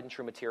tried and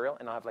true material,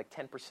 and I'll have like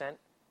 10%,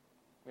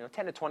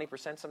 10 to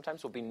 20%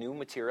 sometimes will be new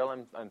material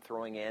I'm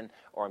throwing in,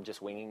 or I'm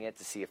just winging it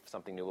to see if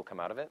something new will come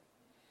out of it.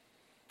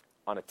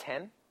 On a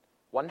 10,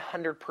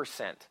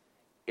 100%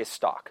 is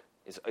stock,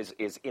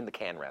 is in the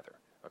can rather,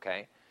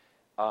 okay?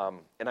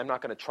 And I'm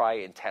not going to try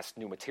and test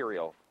new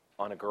material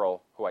on a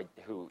girl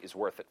who is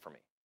worth it for me.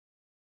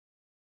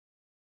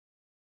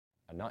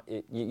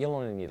 You'll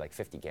only need like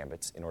 50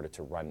 gambits in order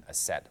to run a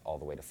set all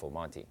the way to full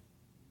Monty,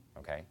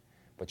 okay?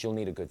 But you'll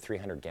need a good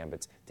 300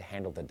 gambits to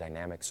handle the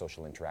dynamic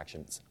social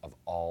interactions of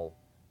all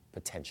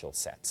potential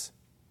sets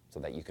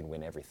so that you can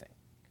win everything.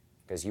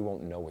 Because you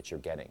won't know what you're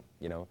getting,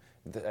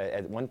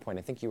 At one point,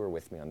 I think you were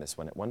with me on this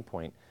one, at one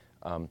point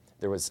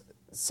there was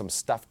some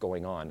stuff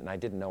going on and I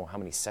didn't know how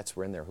many sets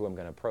were in there, who I'm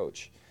going to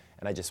approach.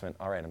 And I just went,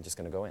 all right, I'm just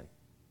going to go in.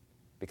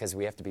 Because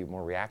we have to be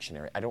more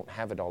reactionary. I don't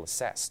have it all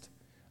assessed.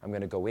 I'm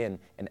going to go in,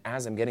 and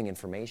as I'm getting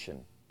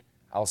information,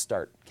 I'll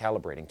start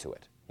calibrating to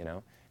it,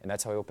 And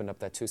that's how I opened up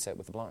that 2 set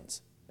with the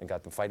blondes and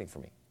got them fighting for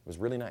me. It was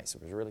really nice.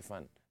 It was really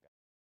fun.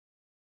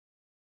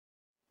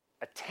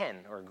 A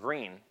 10 or a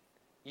green,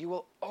 you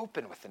will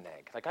open with an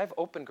egg. Like I've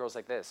opened girls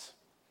like this.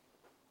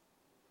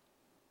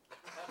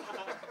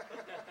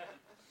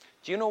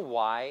 Do you know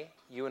why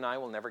you and I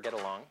will never get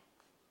along?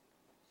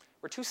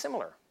 We're too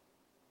similar.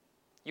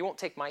 You won't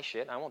take my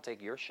shit. I won't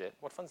take your shit.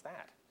 What fun's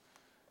that?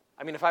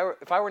 I mean, if I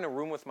were in a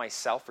room with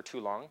myself for too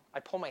long,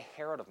 I'd pull my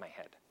hair out of my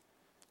head.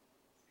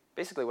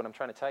 Basically, what I'm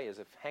trying to tell you is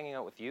if hanging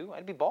out with you,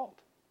 I'd be bald.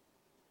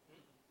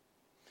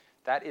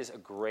 That is a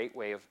great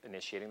way of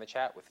initiating the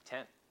chat with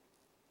 10.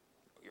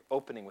 You're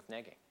opening with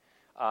negging.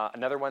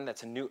 Another one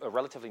that's a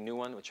relatively new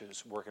one, which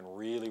is working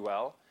really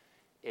well,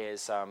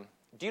 is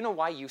do you know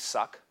why you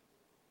suck?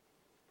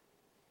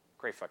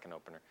 Great fucking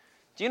opener.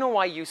 Do you know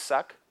why you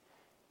suck?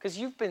 Because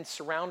you've been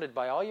surrounded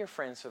by all your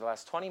friends for the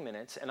last 20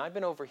 minutes, and I've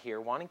been over here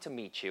wanting to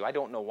meet you. I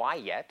don't know why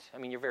yet. I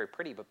mean, you're very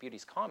pretty, but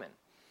beauty's common.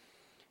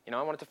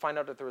 I wanted to find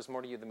out if there was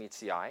more to you than meets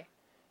the eye.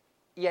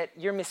 Yet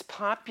you're Miss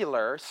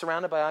Popular,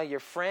 surrounded by all your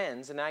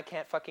friends, and I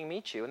can't fucking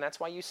meet you, and that's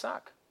why you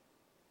suck.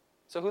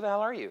 So who the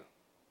hell are you?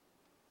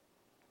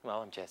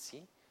 Well, I'm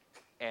Jesse,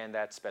 and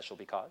that's special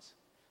because.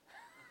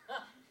 It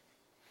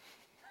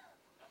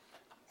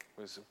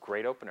was a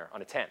great opener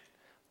on a 10.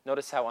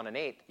 Notice how on an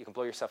 8, you can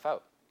blow yourself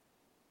out.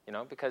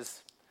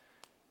 Because,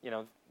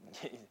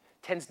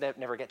 10s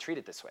never get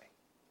treated this way.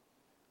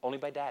 Only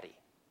by daddy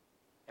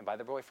and by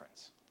their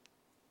boyfriends.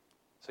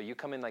 So you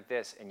come in like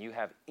this, and you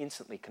have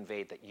instantly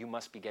conveyed that you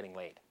must be getting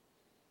laid.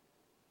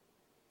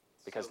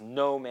 Because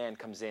no man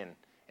comes in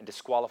and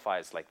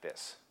disqualifies like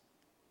this.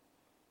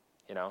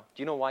 Do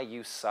you know why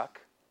you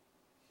suck?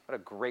 What a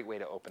great way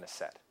to open a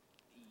set.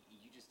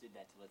 You just did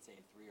that to, let's say,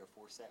 a 3 or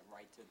 4 set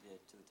right to the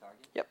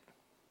target? Yep.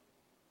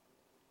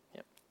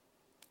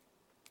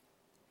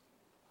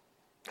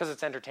 Because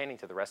it's entertaining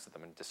to the rest of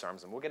them and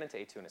disarms them. We'll get into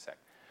A2 in a sec,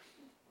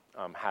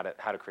 how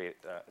to create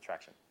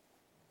attraction.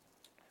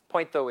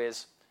 Point, though,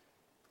 is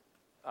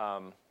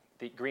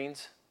the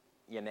greens,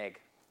 you neg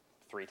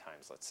 3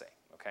 times, let's say,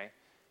 okay?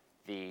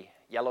 The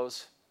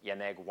yellows, you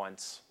neg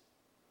once,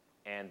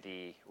 and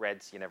the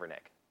reds, you never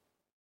neg.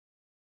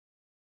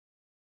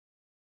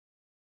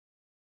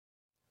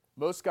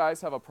 Most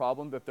guys have a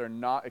problem that they're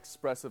not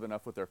expressive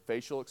enough with their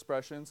facial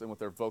expressions and with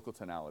their vocal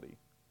tonality.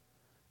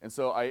 And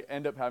so I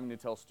end up having to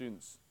tell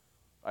students,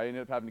 I end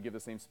up having to give the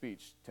same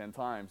speech 10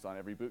 times on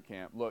every boot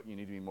camp. Look, you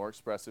need to be more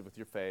expressive with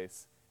your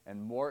face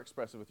and more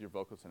expressive with your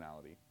vocal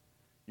tonality.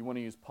 You want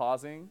to use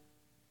pausing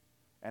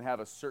and have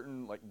a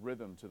certain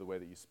rhythm to the way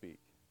that you speak.